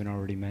they haven't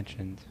already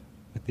mentioned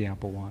with the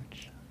Apple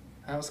Watch.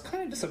 I was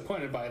kind of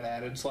disappointed by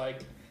that. It's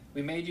like,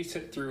 we made you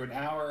sit through an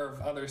hour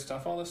of other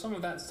stuff, although some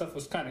of that stuff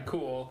was kind of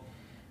cool,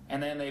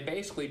 and then they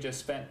basically just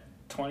spent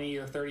 20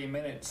 or 30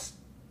 minutes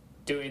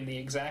doing the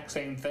exact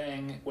same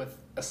thing with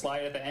a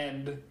slide at the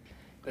end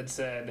that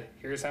said,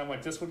 here's how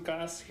much this would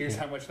cost, here's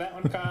how much that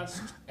one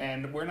cost,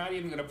 and we're not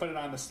even going to put it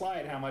on the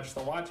slide how much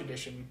the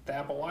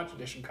Apple Watch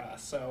Edition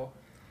costs. So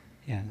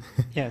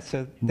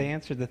So they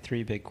answered the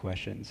three big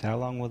questions. How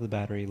long will the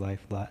battery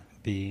life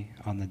be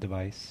on the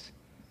device?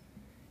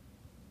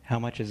 How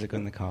much is it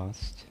going to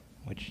cost?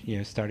 Which,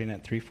 starting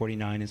at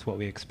 $349 is what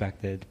we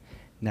expected.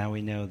 Now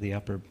we know the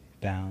upper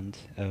bound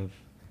of...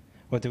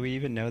 Well, do we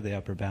even know the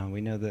upper bound?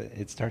 We know that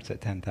it starts at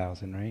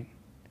 $10,000, right?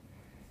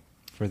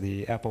 For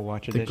the Apple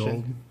Watch Edition?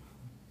 Gold?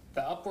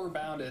 The upper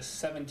bound is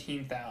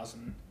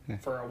 $17,000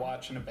 for a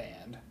watch and a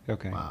band.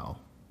 Okay. Wow.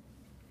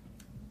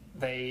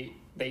 They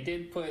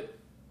did put,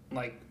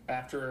 like,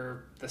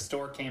 after the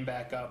store came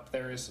back up,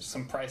 there's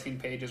some pricing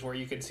pages where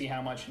you could see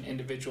how much an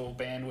individual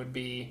band would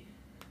be,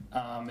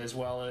 as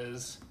well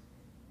as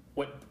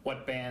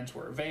what bands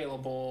were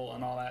available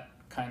and all that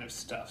kind of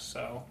stuff.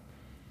 So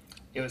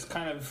it was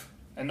kind of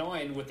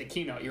annoying with the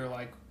keynote. You were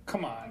like,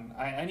 come on,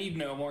 I need to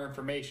know more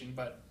information,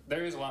 but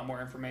there is a lot more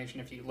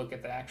information if you look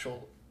at the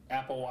actual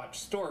Apple Watch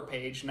store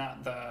page,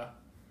 not the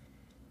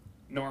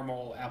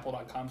normal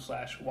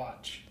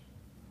apple.com/watch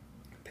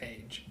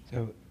page.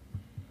 So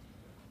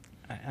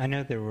I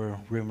know there were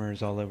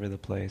rumors all over the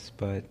place,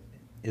 but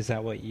is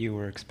that what you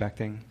were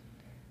expecting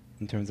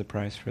in terms of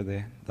price for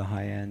the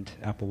high-end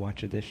Apple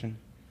Watch Edition?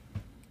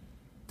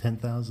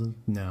 10,000?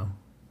 No.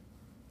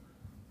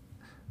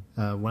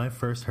 When I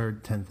first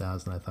heard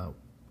 10,000, I thought,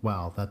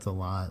 wow, that's a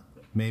lot.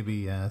 Maybe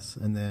yes.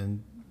 And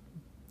then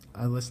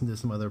I listened to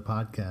some other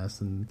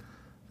podcasts, and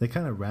they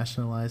kind of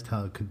rationalized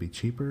how it could be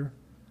cheaper.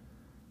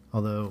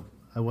 Although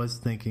I was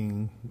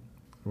thinking,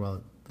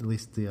 well, at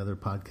least the other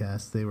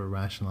podcasts, they were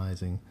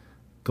rationalizing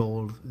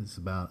gold is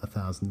about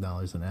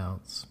 $1,000 an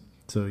ounce.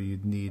 So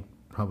you'd need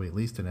probably at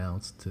least an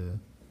ounce to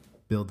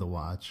build the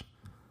watch.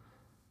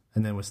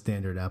 And then with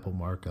standard Apple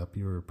markup,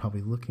 you were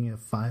probably looking at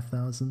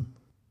 5,000.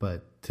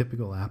 But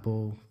typical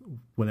Apple,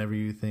 whenever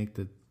you think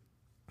that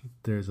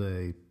there's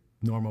a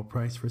normal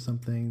price for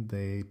something,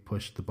 they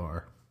push the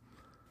bar.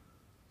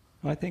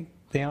 Well, I think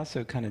they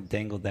also kind of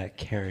dangled that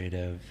carrot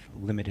of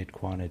limited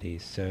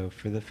quantities. So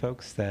for the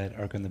folks that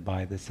are going to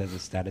buy this as a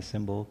status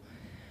symbol,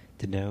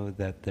 to know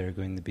that they're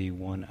going to be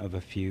one of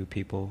a few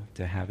people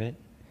to have it,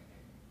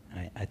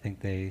 I think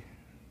they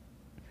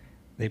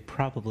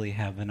probably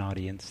have an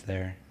audience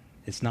there.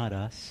 It's not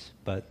us,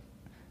 but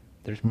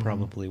there's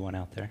probably one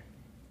out there.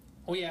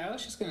 Well, yeah, I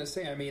was just going to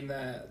say, I mean,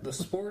 the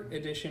Sport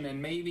Edition,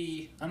 and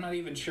maybe, I'm not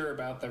even sure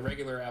about the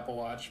regular Apple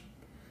Watch,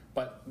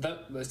 but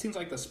it seems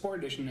like the Sport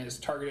Edition is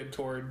targeted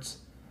towards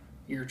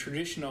your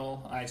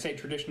traditional, I say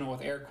traditional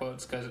with air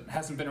quotes because it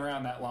hasn't been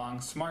around that long,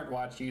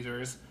 smartwatch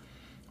users,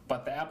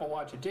 but the Apple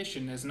Watch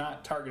Edition is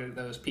not targeted at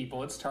those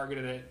people. It's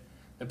targeted at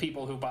the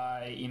people who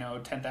buy,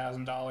 $10,000,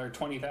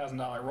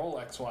 $20,000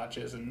 Rolex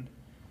watches and,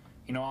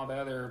 all the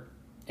other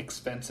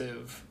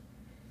expensive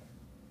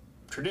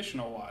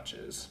traditional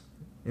watches.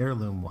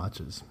 Heirloom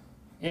watches.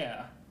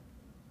 Yeah.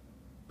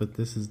 But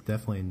this is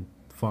definitely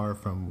far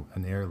from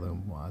an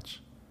heirloom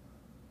watch.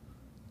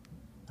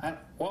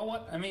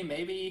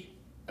 Maybe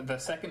the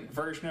second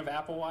version of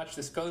Apple Watch,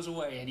 this goes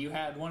away, and you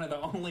had one of the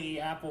only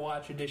Apple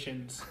Watch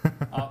editions.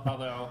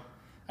 Although,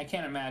 I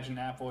can't imagine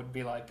Apple would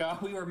be like, oh,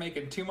 we were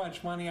making too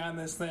much money on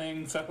this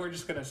thing, so we're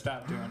just going to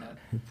stop doing it.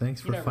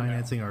 Thanks for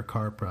financing our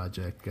car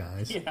project,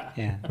 guys.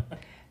 Yeah.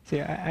 See,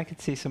 I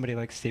could see somebody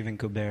like Stephen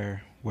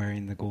Colbert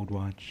wearing the gold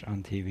watch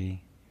on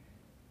TV.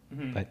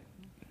 Mm-hmm. But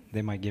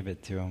they might give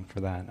it to him for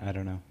that. I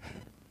don't know.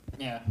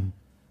 Yeah.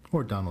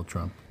 Or Donald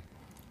Trump.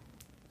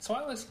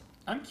 So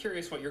I'm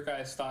curious what your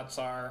guys' thoughts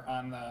are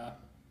on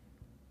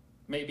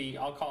maybe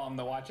I'll call them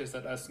the watches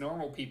that us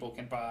normal people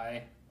can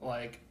buy.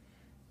 Like,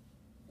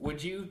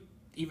 would you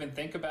even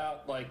think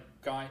about like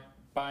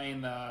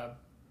buying the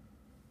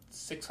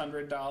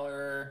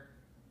 $600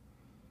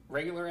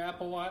 regular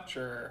Apple Watch,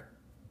 or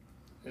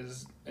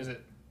is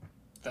it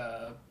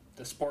the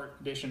Sport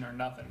Edition or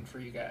nothing for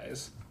you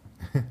guys?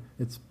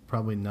 It's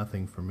probably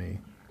nothing for me.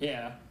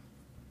 Yeah.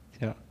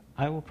 So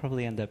I will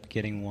probably end up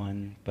getting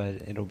one,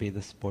 but it'll be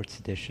the sports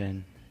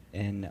edition,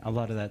 and a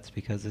lot of that's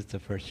because it's a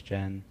first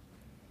gen.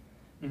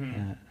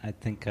 I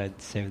think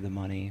I'd save the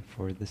money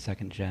for the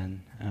second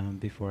gen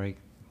before I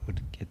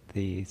would get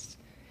the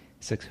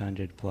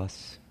 600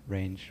 plus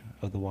range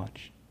of the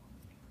watch.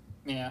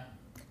 Yeah.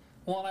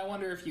 Well, and I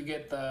wonder if you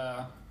get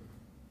the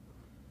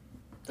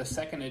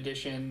second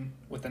edition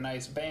with a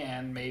nice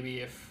band,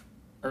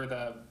 or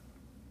the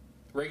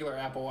regular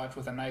Apple Watch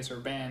with a nicer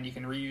band, you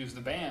can reuse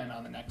the band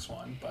on the next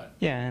one. But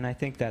yeah, and I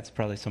think that's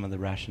probably some of the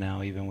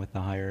rationale, even with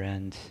the higher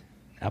end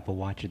Apple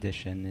Watch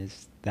edition,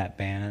 is that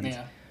band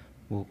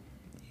will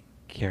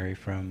carry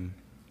from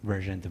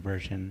version to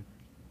version,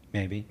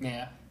 maybe.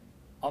 Yeah.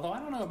 Although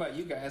I don't know about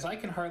you guys, I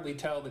can hardly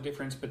tell the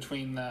difference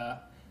between the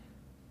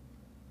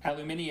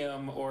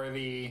aluminum or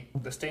the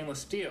stainless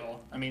steel.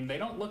 I mean, they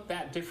don't look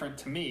that different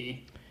to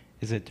me.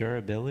 Is it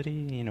durability?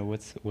 You know,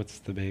 what's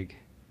the big?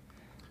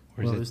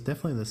 Or Well, there's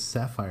definitely the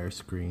sapphire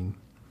screen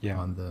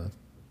on the.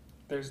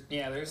 There's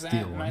that.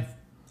 Steel And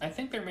I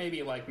think there may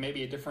be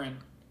maybe a different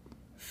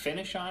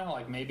finish on it.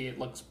 Like maybe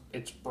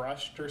it's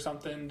brushed or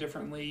something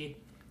differently.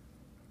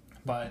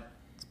 But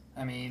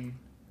I mean,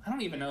 I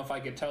don't even know if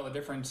I could tell the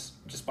difference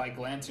just by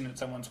glancing at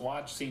someone's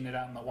watch, seeing it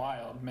out in the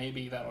wild.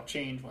 Maybe that'll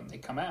change when they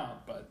come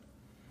out, but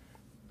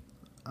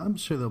I'm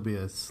sure there'll be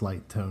a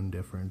slight tone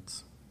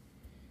difference.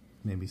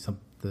 Maybe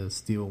the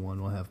steel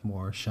one will have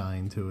more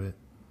shine to it.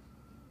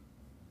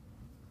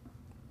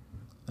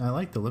 I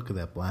like the look of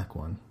that black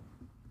one.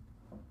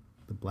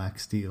 The black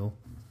steel.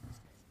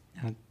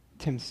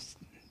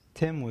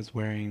 Tim was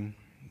wearing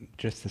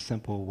just a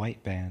simple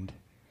white band.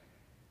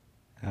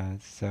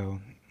 So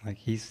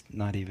he's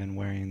not even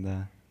wearing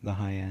the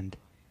high end.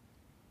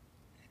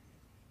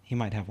 He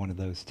might have one of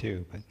those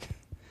too, but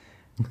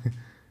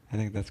I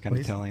think that's kind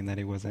of telling that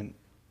he wasn't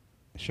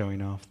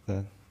showing off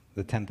the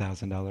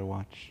 $10,000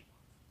 watch.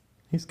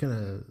 He's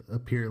gonna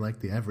appear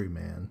like the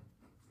everyman.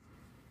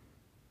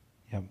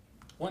 Yep.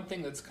 one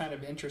thing that's kind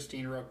of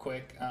interesting, real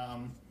quick,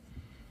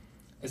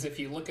 is if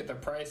you look at the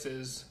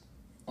prices,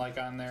 like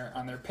on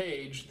their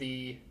page,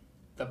 the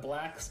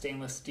black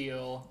stainless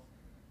steel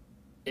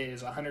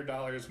is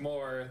 $100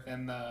 more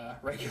than the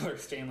regular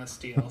stainless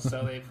steel.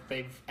 So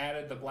they've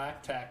added the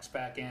black tax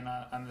back in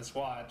on this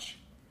watch.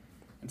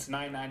 It's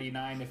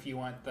 $9.99 if you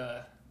want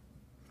the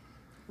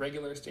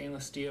regular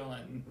stainless steel,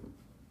 and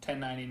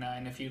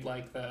 $10.99 if you'd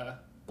like the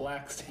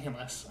black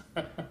stainless.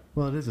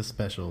 Well, it is a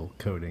special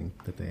coating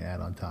that they add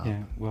on top.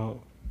 Yeah,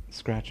 well,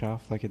 scratch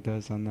off like it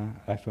does on the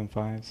iPhone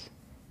 5s.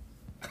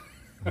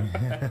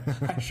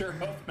 I sure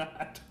hope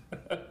not.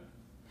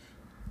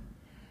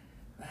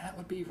 That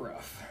would be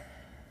rough.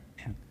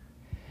 Yeah.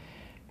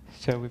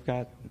 So we've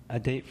got a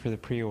date for the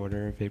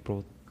pre-order of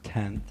April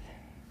 10th.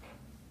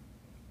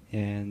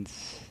 And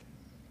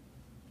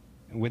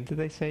when did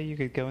they say you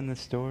could go in the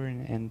store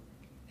and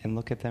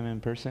look at them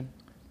in person?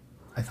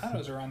 I thought it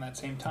was around that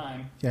same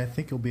time. Yeah, I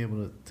think you'll be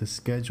able to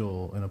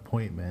schedule an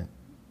appointment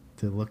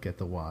to look at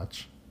the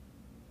watch.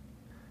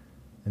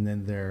 And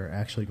then they're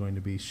actually going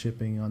to be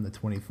shipping on the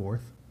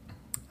 24th.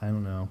 I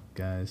don't know,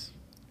 guys.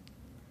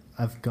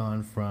 I've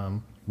gone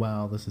from,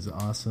 wow, this is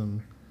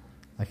awesome,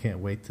 I can't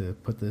wait to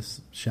put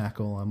this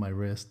shackle on my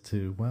wrist,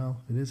 to,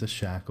 well, it is a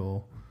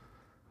shackle.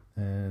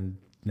 And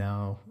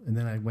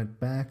then I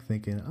went back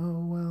thinking,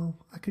 oh, well,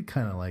 I could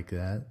kind of like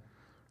that.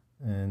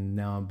 And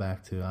now I'm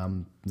back to,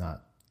 I'm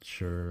not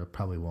sure, I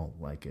probably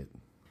won't like it.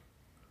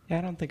 Yeah,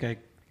 I don't think I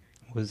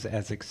was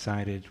as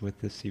excited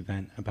with this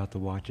event about the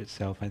watch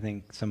itself. I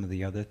think some of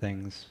the other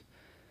things,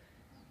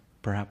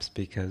 perhaps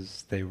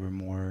because they were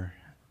more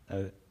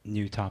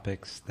new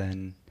topics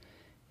than,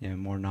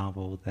 more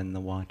novel than the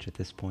watch at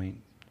this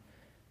point.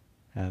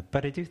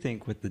 But I do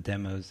think with the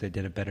demos, they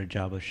did a better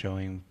job of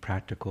showing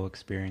practical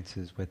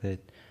experiences with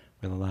it.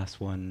 Where the last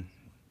one,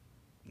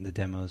 the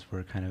demos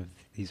were kind of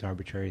these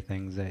arbitrary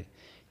things that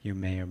you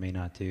may or may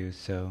not do.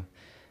 So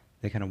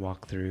they kind of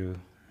walk through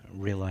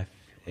real life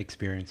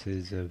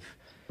experiences of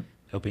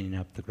opening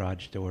up the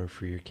garage door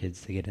for your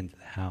kids to get into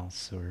the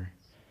house, or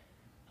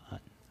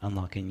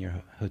unlocking your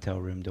hotel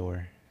room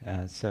door.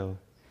 So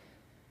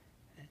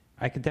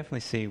I could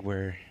definitely see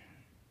where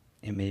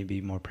it may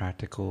be more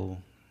practical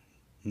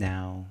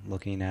now,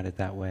 looking at it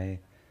that way,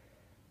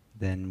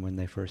 than when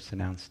they first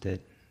announced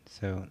it.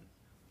 So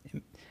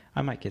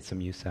I might get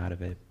some use out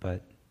of it,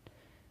 but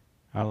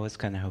I was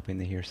kind of hoping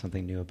to hear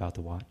something new about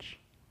the watch.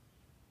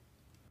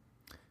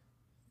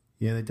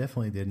 Yeah, they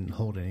definitely didn't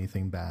hold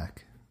anything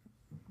back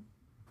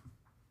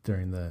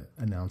during the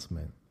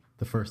announcement,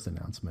 the first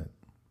announcement.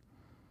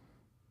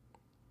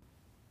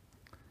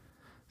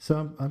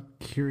 So I'm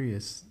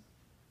curious,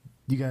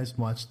 you guys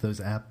watched those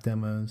app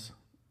demos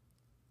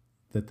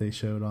that they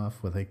showed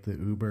off with like the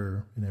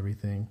Uber and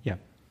everything? Yeah.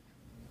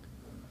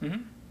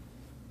 Mm-hmm.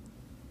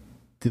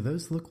 Do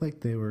those look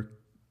like they were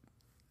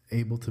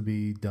able to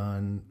be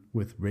done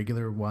with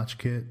regular watch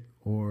kit,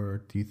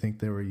 or do you think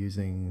they were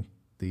using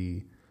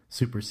the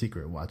super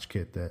secret watch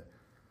kit that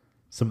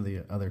some of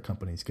the other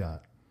companies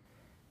got?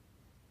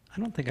 I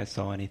don't think I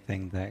saw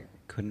anything that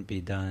couldn't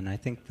be done. I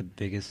think the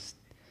biggest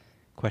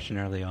question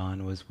early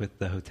on was with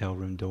the hotel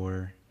room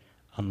door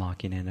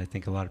unlocking it. I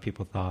think a lot of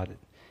people thought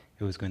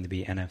it was going to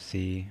be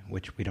NFC,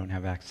 which we don't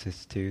have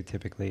access to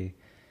typically,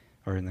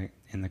 or in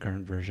the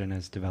current version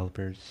as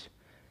developers.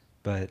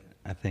 But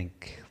I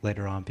think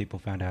later on people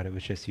found out it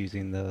was just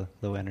using the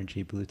low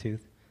energy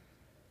Bluetooth.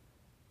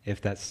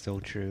 If that's still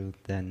true,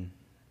 then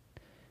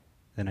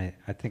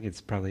I think it's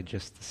probably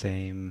just the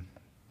same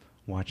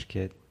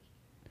WatchKit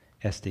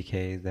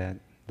SDK that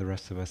the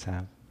rest of us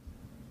have.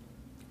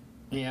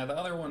 Yeah, the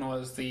other one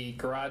was the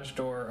garage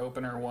door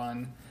opener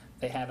one.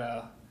 They had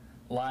a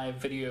live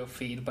video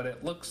feed, but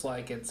it looks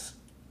like it's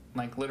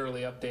like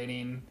literally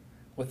updating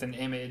with an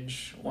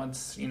image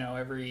once,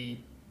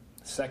 every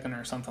second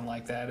or something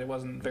like that. It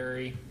wasn't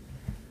very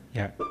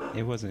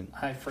it wasn't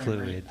high frame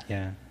fluid. rate.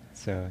 Yeah,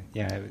 so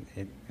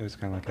it was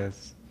kind of like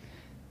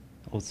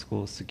old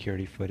school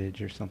security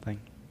footage or something.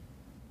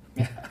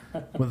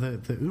 Well,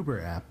 the Uber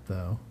app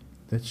though,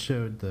 that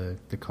showed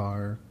the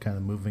car kind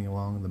of moving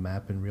along the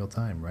map in real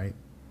time, right?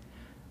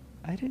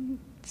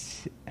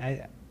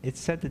 It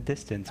said the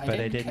distance, but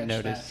I didn't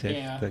notice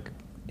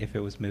if it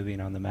was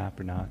moving on the map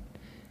or not.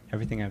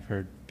 Everything I've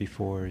heard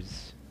before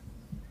is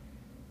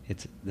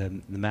it's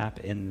the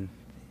map in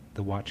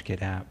the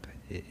WatchKit app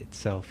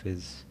itself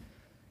is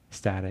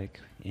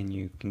static, and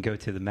you can go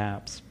to the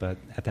maps, but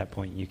at that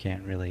point you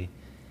can't really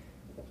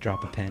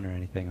drop a pin or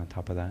anything on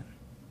top of that.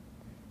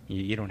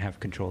 You don't have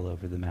control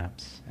over the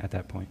maps at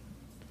that point.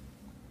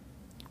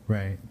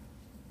 Right.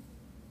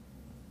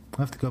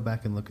 I'll have to go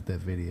back and look at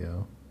that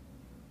video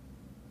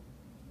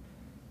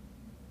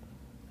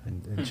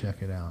and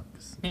check it out.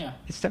 Yeah.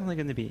 It's definitely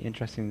going to be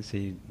interesting to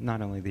see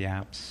not only the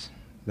apps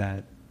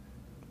that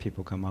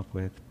people come up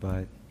with,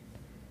 but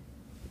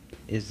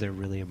is there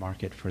really a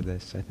market for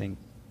this? I think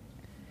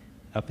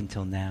up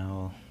until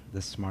now, the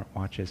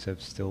smartwatches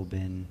have still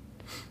been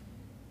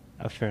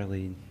a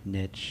fairly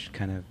niche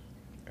kind of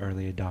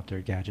early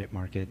adopter gadget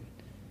market.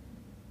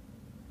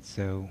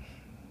 So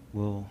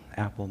will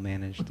Apple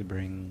manage to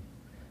bring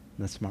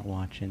the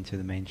smartwatch into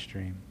the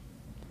mainstream?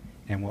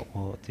 And what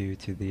will it do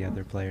to the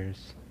other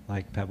players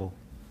like Pebble?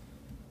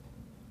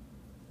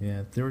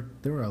 Yeah, there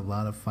were a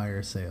lot of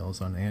fire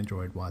sales on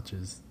Android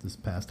watches this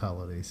past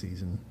holiday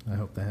season. I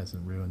hope that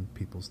hasn't ruined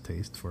people's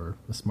taste for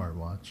a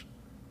smartwatch.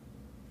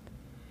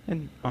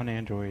 And on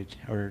Android,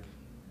 or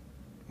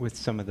with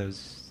some of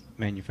those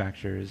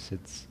manufacturers,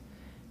 it's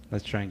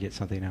let's try and get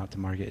something out to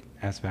market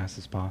as fast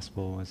as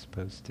possible as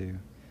opposed to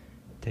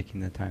taking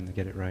the time to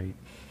get it right.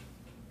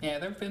 Yeah,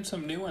 there have been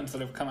some new ones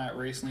that have come out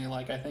recently,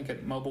 like I think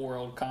at Mobile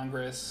World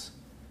Congress.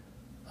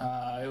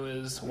 It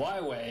was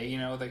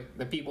Huawei,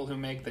 the people who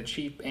make the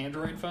cheap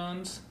Android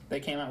phones.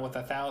 They came out with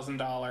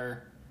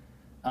 $1,000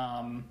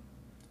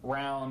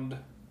 round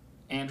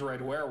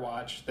Android Wear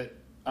watch that,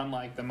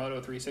 unlike the Moto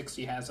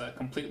 360, has a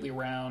completely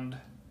round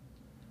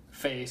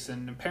face,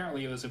 and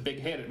apparently it was a big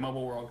hit at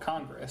Mobile World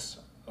Congress,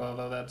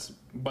 although that's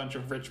a bunch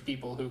of rich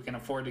people who can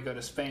afford to go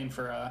to Spain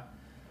for a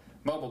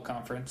mobile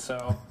conference,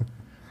 so...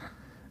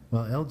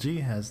 Well,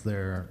 LG has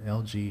their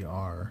LG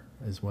R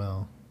as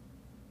well,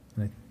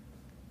 and I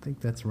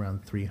think that's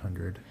around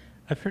 $300.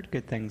 I've heard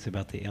good things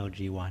about the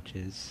LG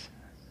watches.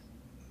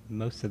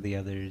 Most of the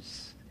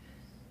others,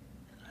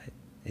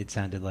 it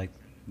sounded like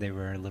they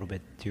were a little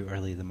bit too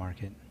early to the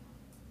market.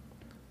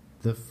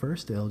 The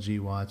first LG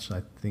watch,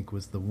 I think,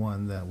 was the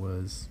one that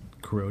was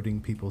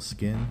corroding people's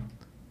skin.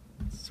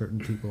 Certain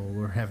people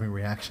were having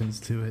reactions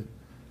to it.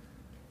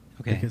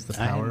 Okay, because the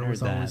power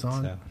was always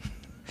on. So.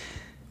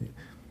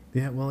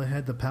 Yeah, well, it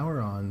had the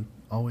power on,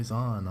 always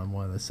on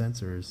one of the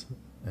sensors,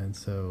 and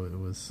so it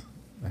was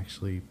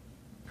actually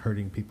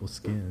hurting people's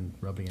skin and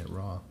rubbing it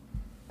raw.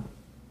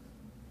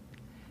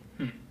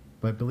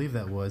 But I believe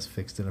that was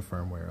fixed in a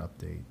firmware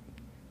update.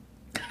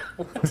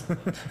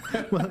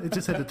 Well, it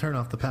just had to turn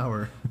off the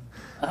power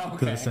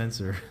to the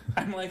sensor.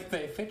 I'm like,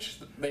 they fixed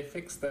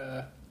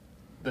the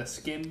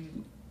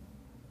skin.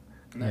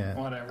 No, yeah,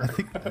 whatever.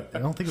 I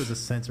don't think it was a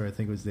sensor. I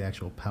think it was the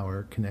actual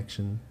power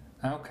connection.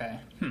 Okay.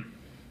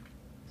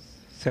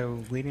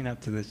 So leading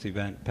up to this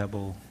event,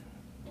 Pebble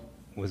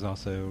was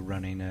also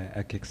running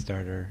a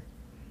Kickstarter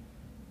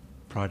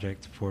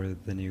project for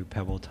the new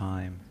Pebble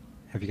Time.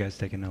 Have you guys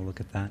taken a look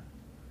at that?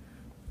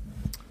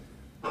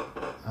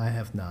 I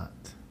have not.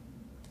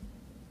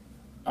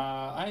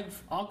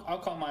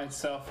 I'll call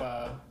myself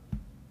a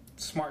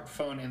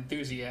smartphone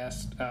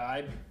enthusiast.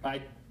 I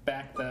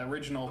backed the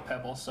original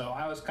Pebble, so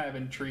I was kind of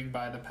intrigued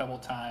by the Pebble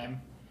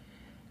Time,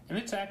 and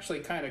it's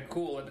actually kind of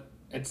cool.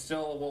 It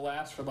still will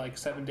last for like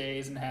 7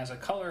 days and has a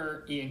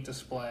color e-ink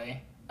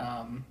display.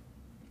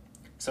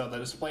 So the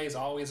display is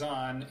always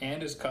on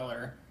and is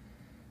color.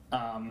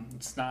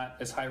 It's not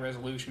as high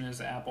resolution as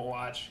the Apple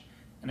Watch,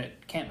 and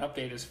it can't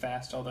update as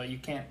fast, although you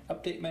can't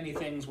update many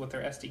things with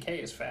their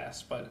SDK as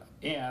fast. But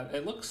yeah,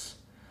 it looks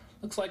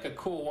like a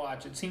cool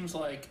watch. It seems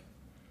like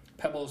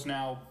Pebble's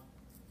now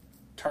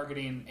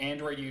targeting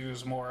Android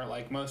users more.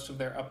 Like most of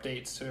their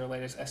updates to their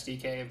latest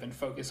SDK have been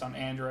focused on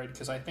Android,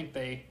 because I think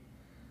they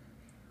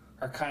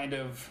are kind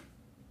of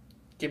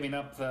giving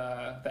up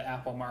the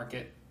Apple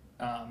market.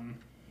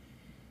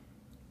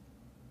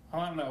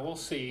 I don't know. We'll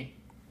see.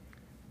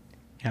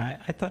 Yeah,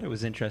 I thought it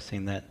was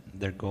interesting that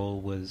their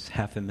goal was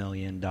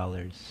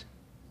 $500,000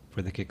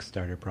 for the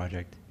Kickstarter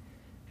project,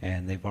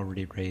 and they've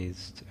already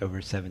raised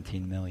over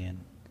 $17 million.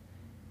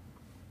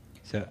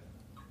 So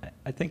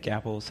I think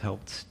Apple's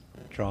helped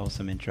draw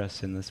some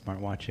interest in the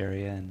smartwatch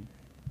area, and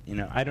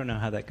I don't know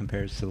how that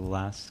compares to the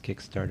last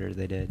Kickstarter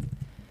they did,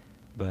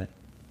 but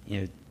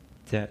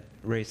to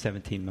raise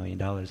 $17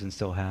 million and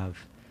still have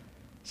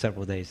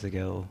several days to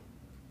go,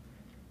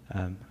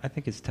 I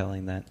think it's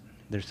telling that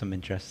there's some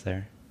interest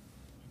there.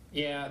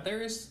 Yeah,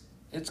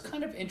 it's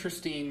kind of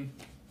interesting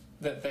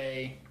that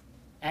they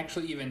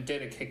actually even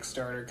did a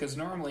Kickstarter, because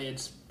normally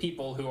it's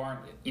people who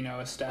aren't,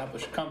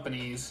 established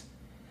companies.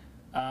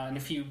 And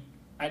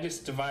I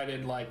just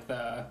divided like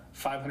the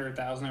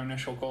 500,000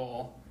 initial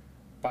goal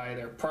by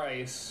their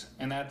price,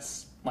 and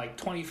that's like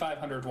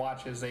 2,500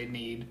 watches they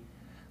need,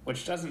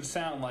 which doesn't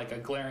sound like a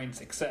glaring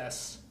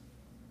success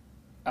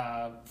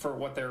for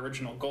what their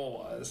original goal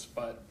was,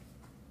 but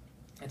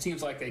it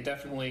seems like they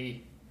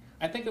definitely...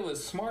 I think it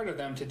was smart of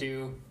them to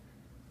do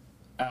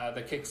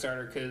the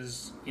Kickstarter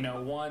because,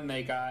 one,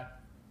 they got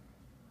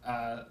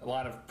a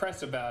lot of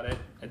press about it.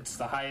 It's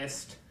the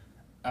highest,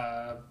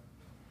 I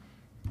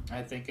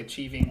think,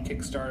 achieving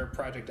Kickstarter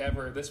project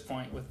ever at this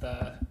point with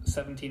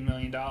 $17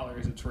 million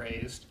it's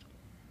raised.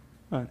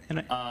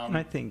 And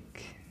I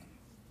think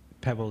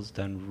Pebble's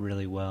done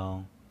really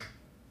well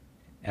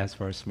as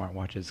far as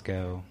smartwatches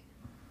go.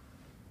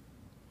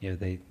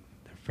 They're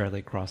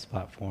fairly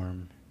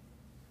cross-platform,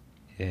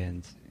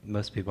 and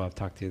most people I've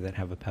talked to that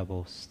have a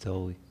Pebble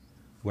still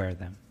wear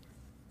them.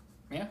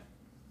 Yeah.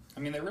 I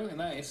mean, they're really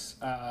nice.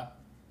 I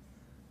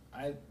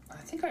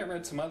think I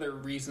read some other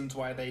reasons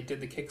why they did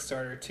the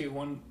Kickstarter, too.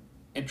 One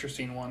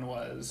interesting one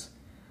was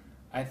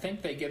I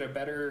think they get a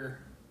better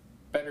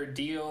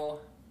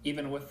deal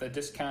even with the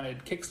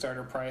discounted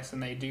Kickstarter price than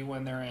they do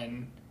when they're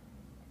in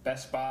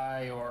Best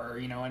Buy or,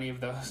 any of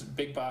those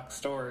big box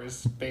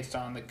stores based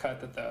on the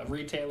cut that the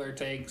retailer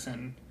takes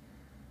and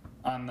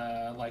on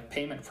the,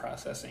 payment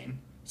processing.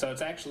 So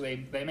it's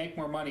actually, they make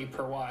more money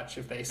per watch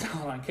if they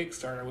sell it on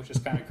Kickstarter, which is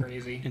kind of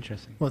crazy.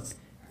 Interesting. Well,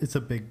 it's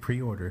a big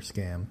pre-order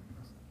scam,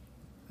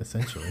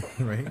 essentially,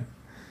 right?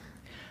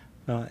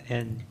 Well,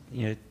 and,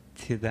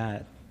 to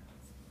that,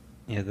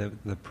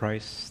 the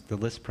price, the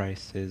list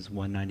price is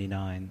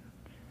 $199,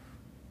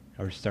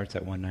 or starts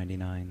at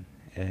 $199.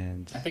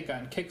 And I think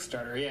on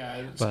Kickstarter, yeah,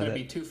 it's going to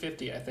be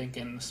 $250, I think,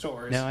 in the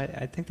stores. No,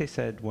 I think they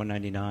said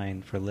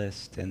 $199 for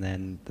list, and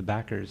then the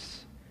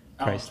backers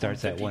price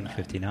starts at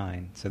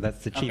 $159. So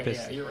that's the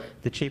cheapest. Okay, yeah, you're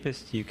right. The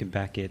cheapest you can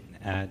back it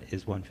at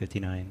is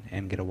 $159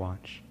 and get a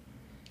watch.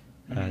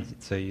 Mm-hmm.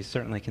 So you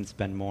certainly can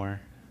spend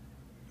more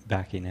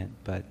backing it,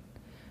 but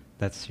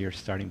that's your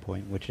starting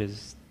point, which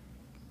is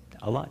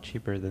a lot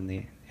cheaper than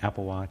the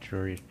Apple Watch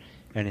or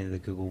any of the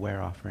Google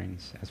Wear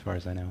offerings, as far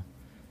as I know.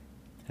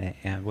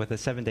 And with a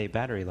 7-day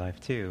battery life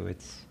too,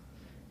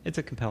 it's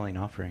a compelling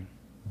offering.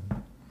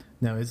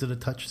 Now, is it a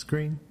touch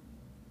screen?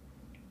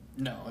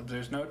 No,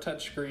 there's no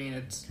touch screen.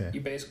 It's okay. You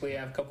basically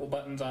have a couple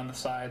buttons on the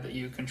side that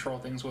you control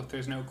things with.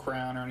 There's no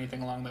crown or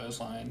anything along those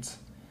lines.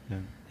 Yeah.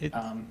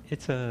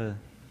 It's a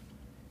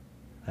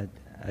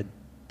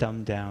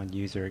dumbed down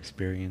user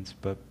experience,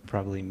 but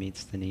probably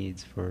meets the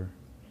needs for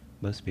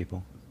most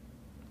people.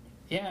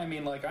 Yeah, I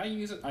mean, I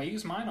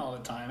use mine all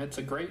the time. It's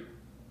a great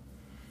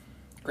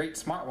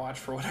smartwatch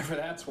for whatever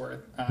that's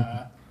worth.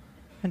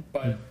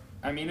 But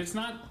I mean, it's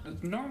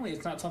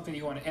not something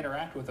you want to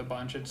interact with a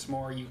bunch. It's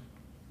more you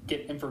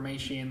get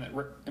information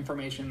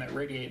that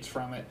radiates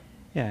from it.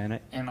 Yeah,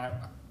 and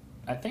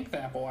I think the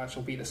Apple Watch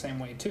will be the same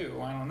way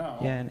too. I don't know.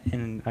 Yeah,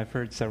 and I've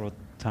heard several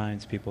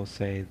times people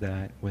say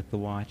that with the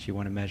watch you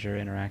want to measure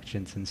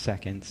interactions in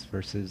seconds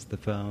versus the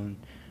phone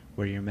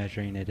where you're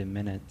measuring it in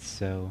minutes.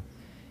 So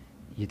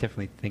you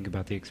definitely think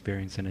about the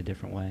experience in a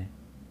different way.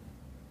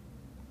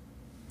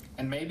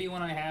 And maybe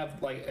when I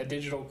have a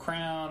digital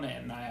crown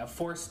and I have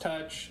Force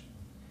Touch,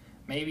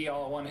 maybe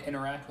I'll want to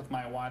interact with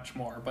my watch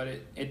more. But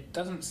it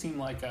doesn't seem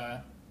like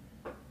a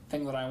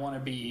thing that I want to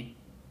be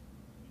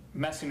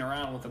messing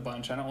around with a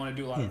bunch. I don't want to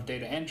do a lot of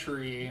data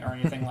entry or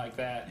anything like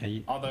that.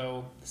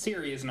 Although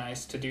Siri is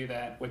nice to do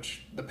that,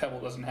 which the Pebble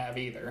doesn't have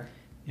either.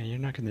 Yeah, you're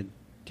not going to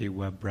do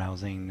web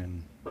browsing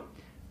and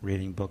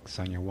reading books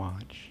on your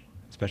watch,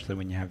 especially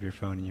when you have your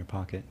phone in your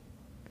pocket.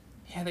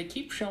 Yeah, they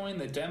keep showing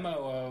the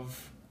demo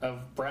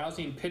of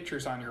browsing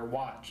pictures on your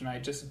watch, and I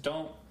just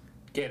don't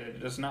get it. It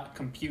does not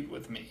compute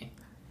with me.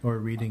 Or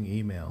reading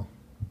email.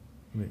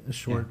 A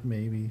short,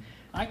 maybe.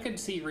 I could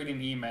see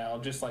reading email,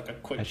 just like a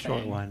quick thing. A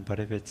short one, but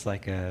if it's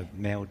like a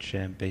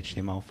MailChimp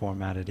HTML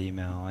formatted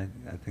email,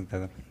 I think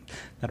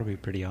that'll be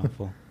pretty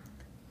awful.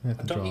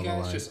 Don't you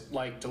guys just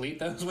delete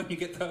those when you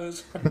get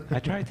those? I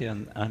try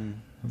to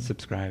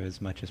unsubscribe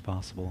as much as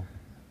possible.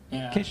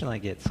 Yeah. Occasionally I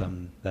get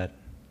some that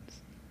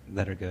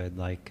are good,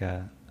 like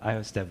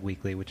iOS Dev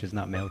Weekly, which is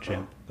not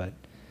MailChimp, but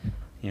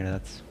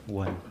that's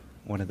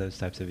one of those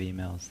types of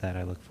emails that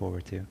I look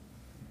forward to.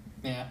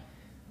 Yeah.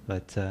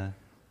 But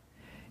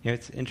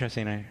it's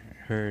interesting. I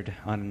heard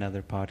on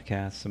another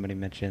podcast somebody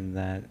mentioned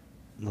that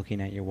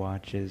looking at your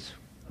watch is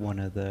one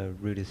of the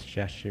rudest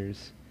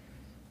gestures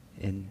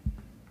in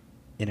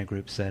a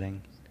group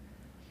setting.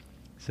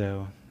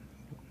 So,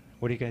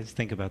 what do you guys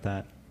think about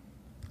that?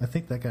 I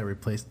think that got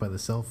replaced by the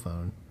cell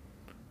phone.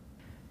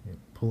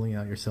 Pulling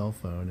out your cell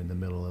phone in the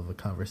middle of a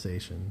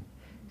conversation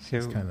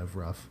is kind of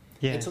rough.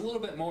 Yeah. It's a little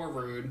bit more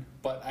rude,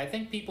 but I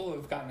think people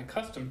have gotten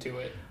accustomed to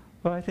it.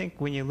 Well, I think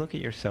when you look at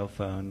your cell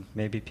phone,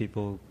 maybe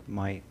people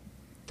might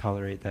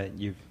tolerate that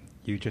you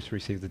just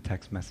received a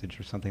text message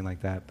or something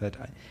like that. But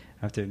I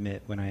have to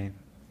admit, when I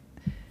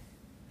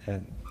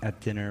at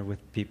dinner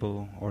with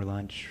people or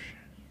lunch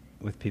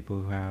with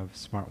people who have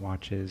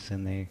smartwatches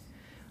and they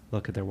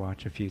look at their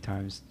watch a few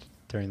times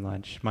during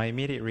lunch, my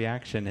immediate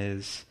reaction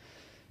is,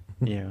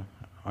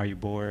 are you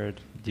bored?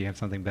 Do you have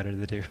something better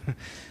to do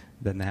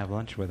than to have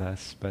lunch with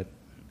us? But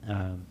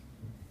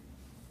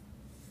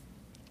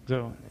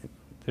so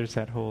there's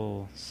that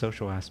whole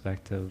social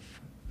aspect of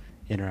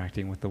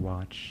interacting with the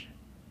watch.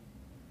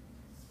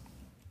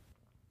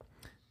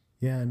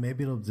 Yeah, and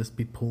maybe it'll just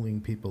be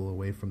pulling people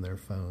away from their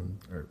phone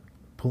or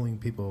pulling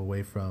people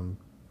away from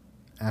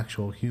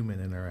actual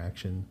human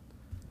interaction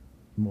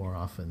more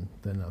often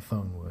than a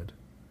phone would.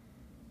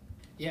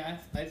 Yeah,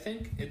 I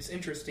think it's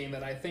interesting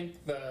that I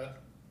think the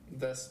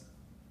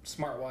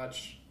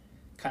smartwatch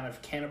kind of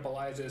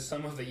cannibalizes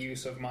some of the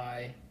use of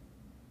my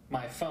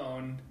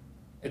phone.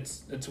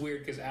 It's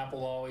weird because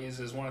Apple always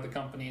is one of the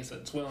companies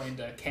that's willing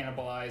to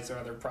cannibalize their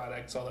other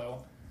products,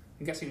 although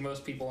I'm guessing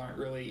most people aren't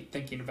really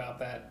thinking about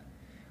that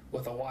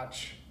with a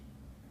watch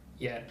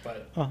yet.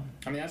 But I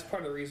mean, that's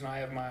part of the reason I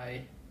have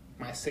my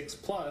 6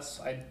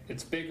 Plus.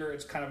 It's bigger,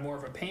 it's kind of more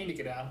of a pain to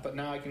get out, but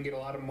now I can get a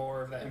lot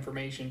more of that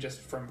information just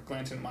from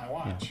glancing at my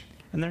watch. Yeah.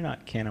 And they're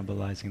not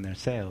cannibalizing their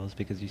sales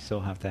because you still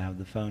have to have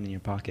the phone in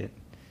your pocket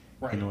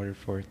in order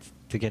for it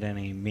to get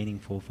any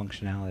meaningful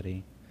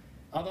functionality.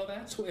 Although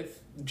that's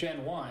with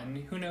Gen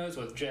 1. Who knows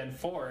with Gen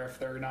 4 if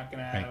they're not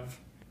going to have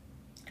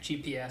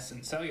GPS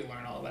and cellular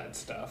and all that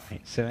stuff.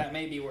 Right. So that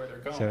may be where they're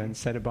going. So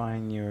instead of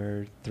buying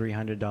your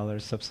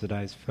 $300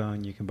 subsidized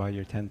phone, you can buy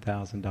your $10,000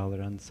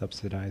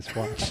 unsubsidized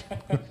watch.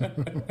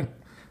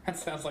 That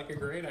sounds like a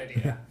great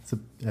idea.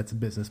 That's a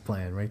business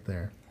plan right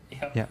there.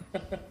 Yep. Yeah.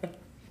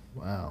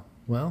 Wow.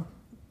 Well,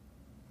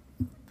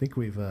 I think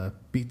we've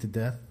beat to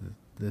death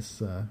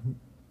this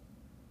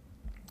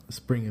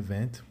spring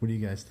event. What do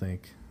you guys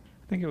think?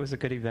 I think it was a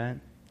good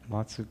event.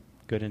 Lots of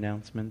good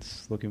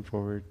announcements. Looking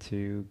forward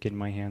to getting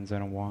my hands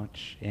on a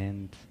watch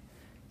and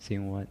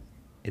seeing what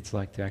it's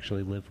like to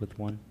actually live with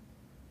one.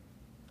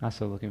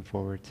 Also looking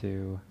forward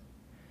to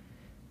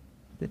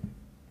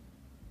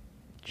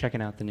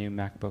checking out the new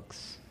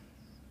MacBooks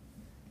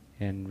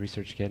and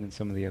ResearchKit and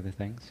some of the other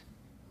things.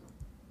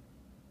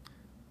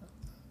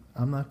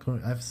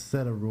 I've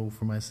set a rule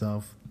for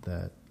myself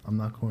that I'm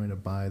not going to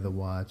buy the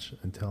watch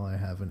until I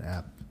have an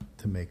app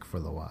to make for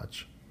the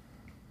watch.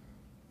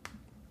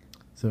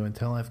 So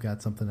until I've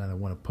got something that I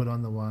want to put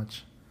on the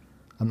watch,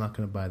 I'm not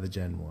going to buy the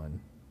Gen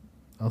 1.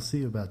 I'll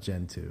see about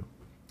Gen 2.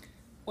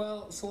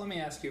 Well, so let me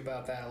ask you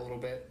about that a little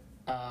bit.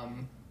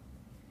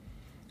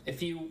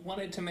 If you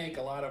wanted to make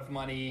a lot of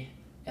money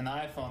in the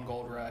iPhone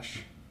gold rush,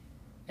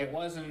 it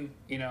wasn't,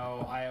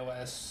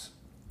 iOS,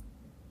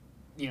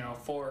 4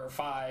 or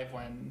 5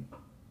 when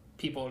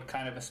people would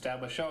kind of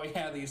establish,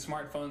 these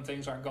smartphone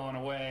things aren't going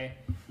away.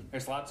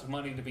 There's lots of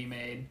money to be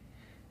made.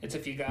 It's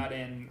if you got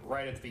in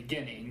right at the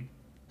beginning.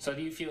 So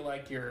do you feel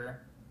like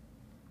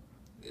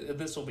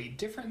this will be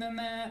different than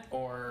that?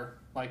 Or,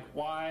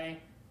 why?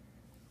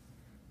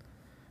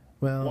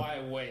 Well,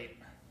 why wait?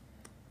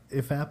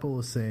 If Apple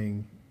is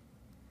saying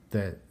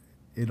that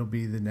it'll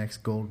be the next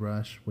gold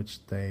rush, which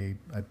I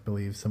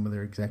believe some of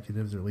their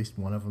executives, or at least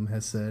one of them,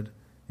 has said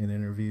in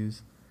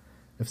interviews,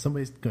 if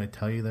somebody's going to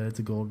tell you that it's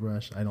a gold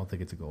rush, I don't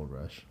think it's a gold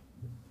rush.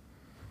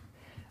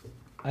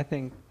 I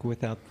think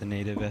without the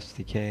native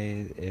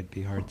SDK, it'd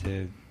be hard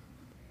to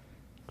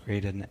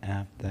create an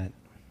app that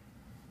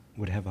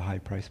would have a high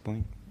price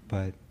point.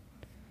 But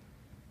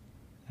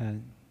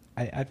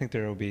I think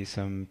there will be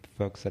some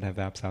folks that have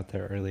apps out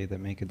there early that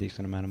make a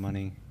decent amount of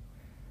money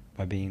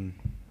by being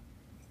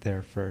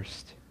there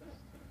first.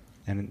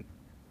 And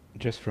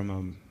just from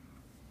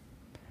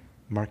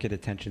a market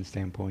attention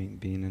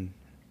standpoint, being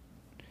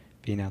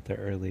out there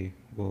early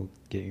will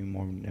get you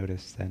more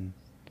notice than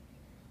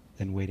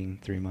waiting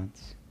 3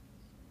 months.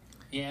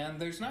 Yeah,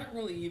 and there's not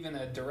really even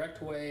a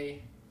direct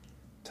way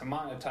to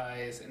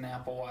monetize an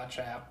Apple Watch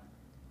app.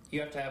 You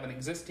have to have an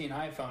existing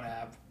iPhone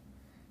app,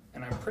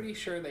 and I'm pretty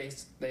sure they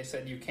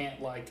said you can't,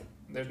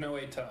 there's no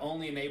way to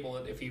only enable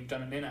it if you've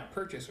done an in-app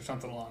purchase or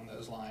something along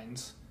those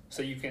lines.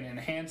 So you can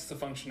enhance the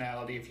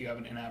functionality if you have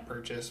an in-app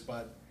purchase,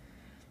 but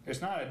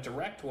there's not a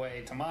direct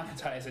way to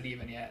monetize it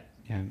even yet.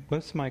 Yeah,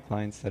 most of my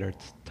clients that are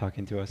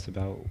talking to us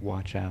about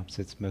watch apps,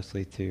 it's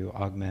mostly to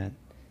augment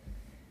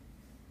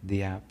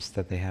the apps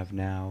that they have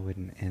now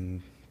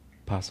and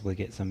possibly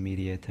get some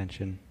media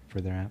attention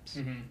for their apps.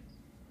 Mm-hmm.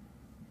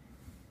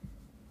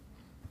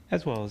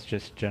 As well as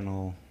just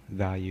general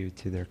value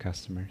to their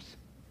customers.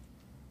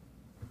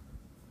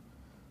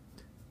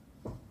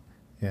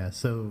 Yeah,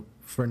 so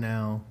for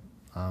now,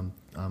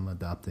 I'm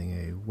adopting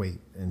a wait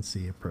and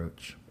see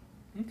approach.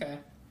 Okay.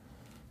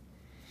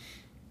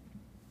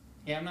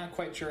 Yeah, I'm not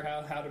quite sure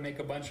how to make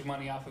a bunch of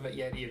money off of it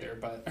yet either,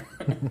 but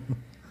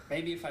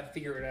maybe if I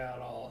figure it out,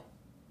 I'll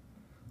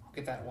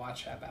get that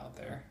watch app out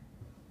there.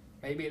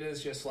 Maybe it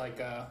is just like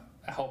a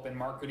help in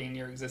marketing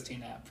your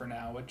existing app for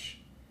now, which,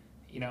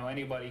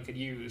 anybody could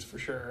use for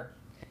sure.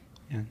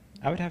 Yeah,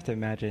 I would have to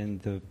imagine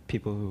the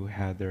people who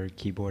had their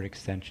keyboard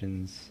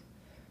extensions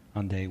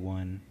on day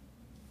one,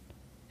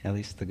 at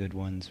least the good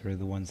ones, or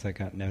the ones that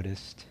got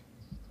noticed.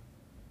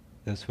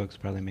 Those folks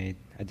probably made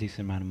a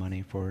decent amount of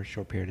money for a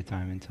short period of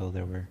time until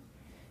there were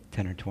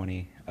 10 or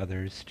 20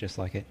 others just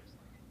like it.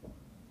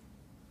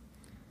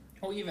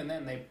 Well, even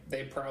then,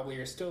 they probably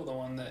are still the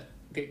one that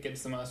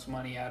gets the most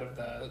money out of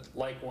the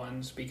like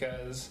ones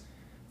because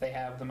they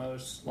have the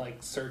most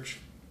like search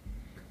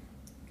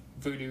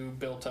voodoo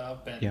built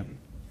up. And Yep.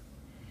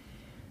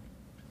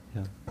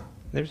 Yeah.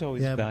 There's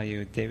always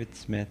value. David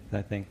Smith,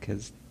 I think,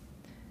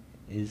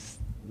 is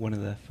one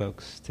of the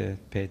folks to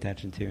pay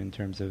attention to in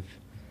terms of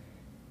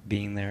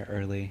being there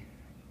early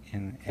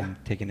and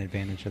taking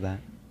advantage of that.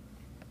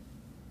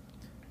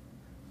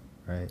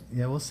 Right.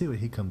 Yeah, we'll see what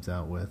he comes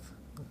out with.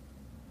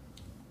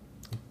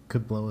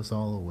 Could blow us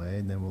all away,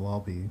 and then we'll all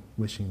be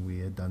wishing we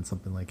had done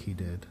something like he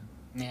did.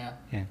 Yeah.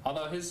 Yeah.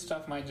 Although his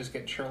stuff might just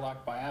get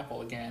Sherlocked by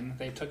Apple again.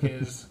 They took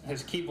his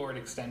keyboard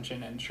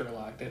extension and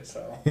Sherlocked it,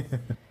 so.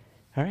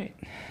 All right.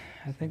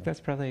 I think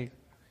that's probably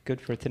good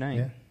for tonight.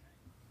 Yeah.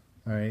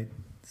 All right.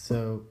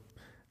 So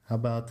how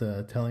about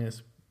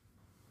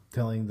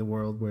telling the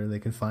world where they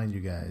can find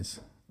you guys?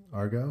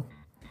 Argo?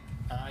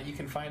 You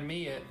can find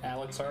me at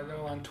Alex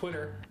Argo on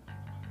Twitter.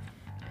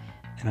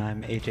 And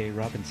I'm AJ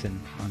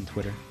Robinson on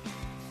Twitter.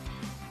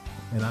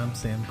 And I'm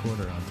Sam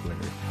Corder on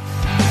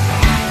Twitter.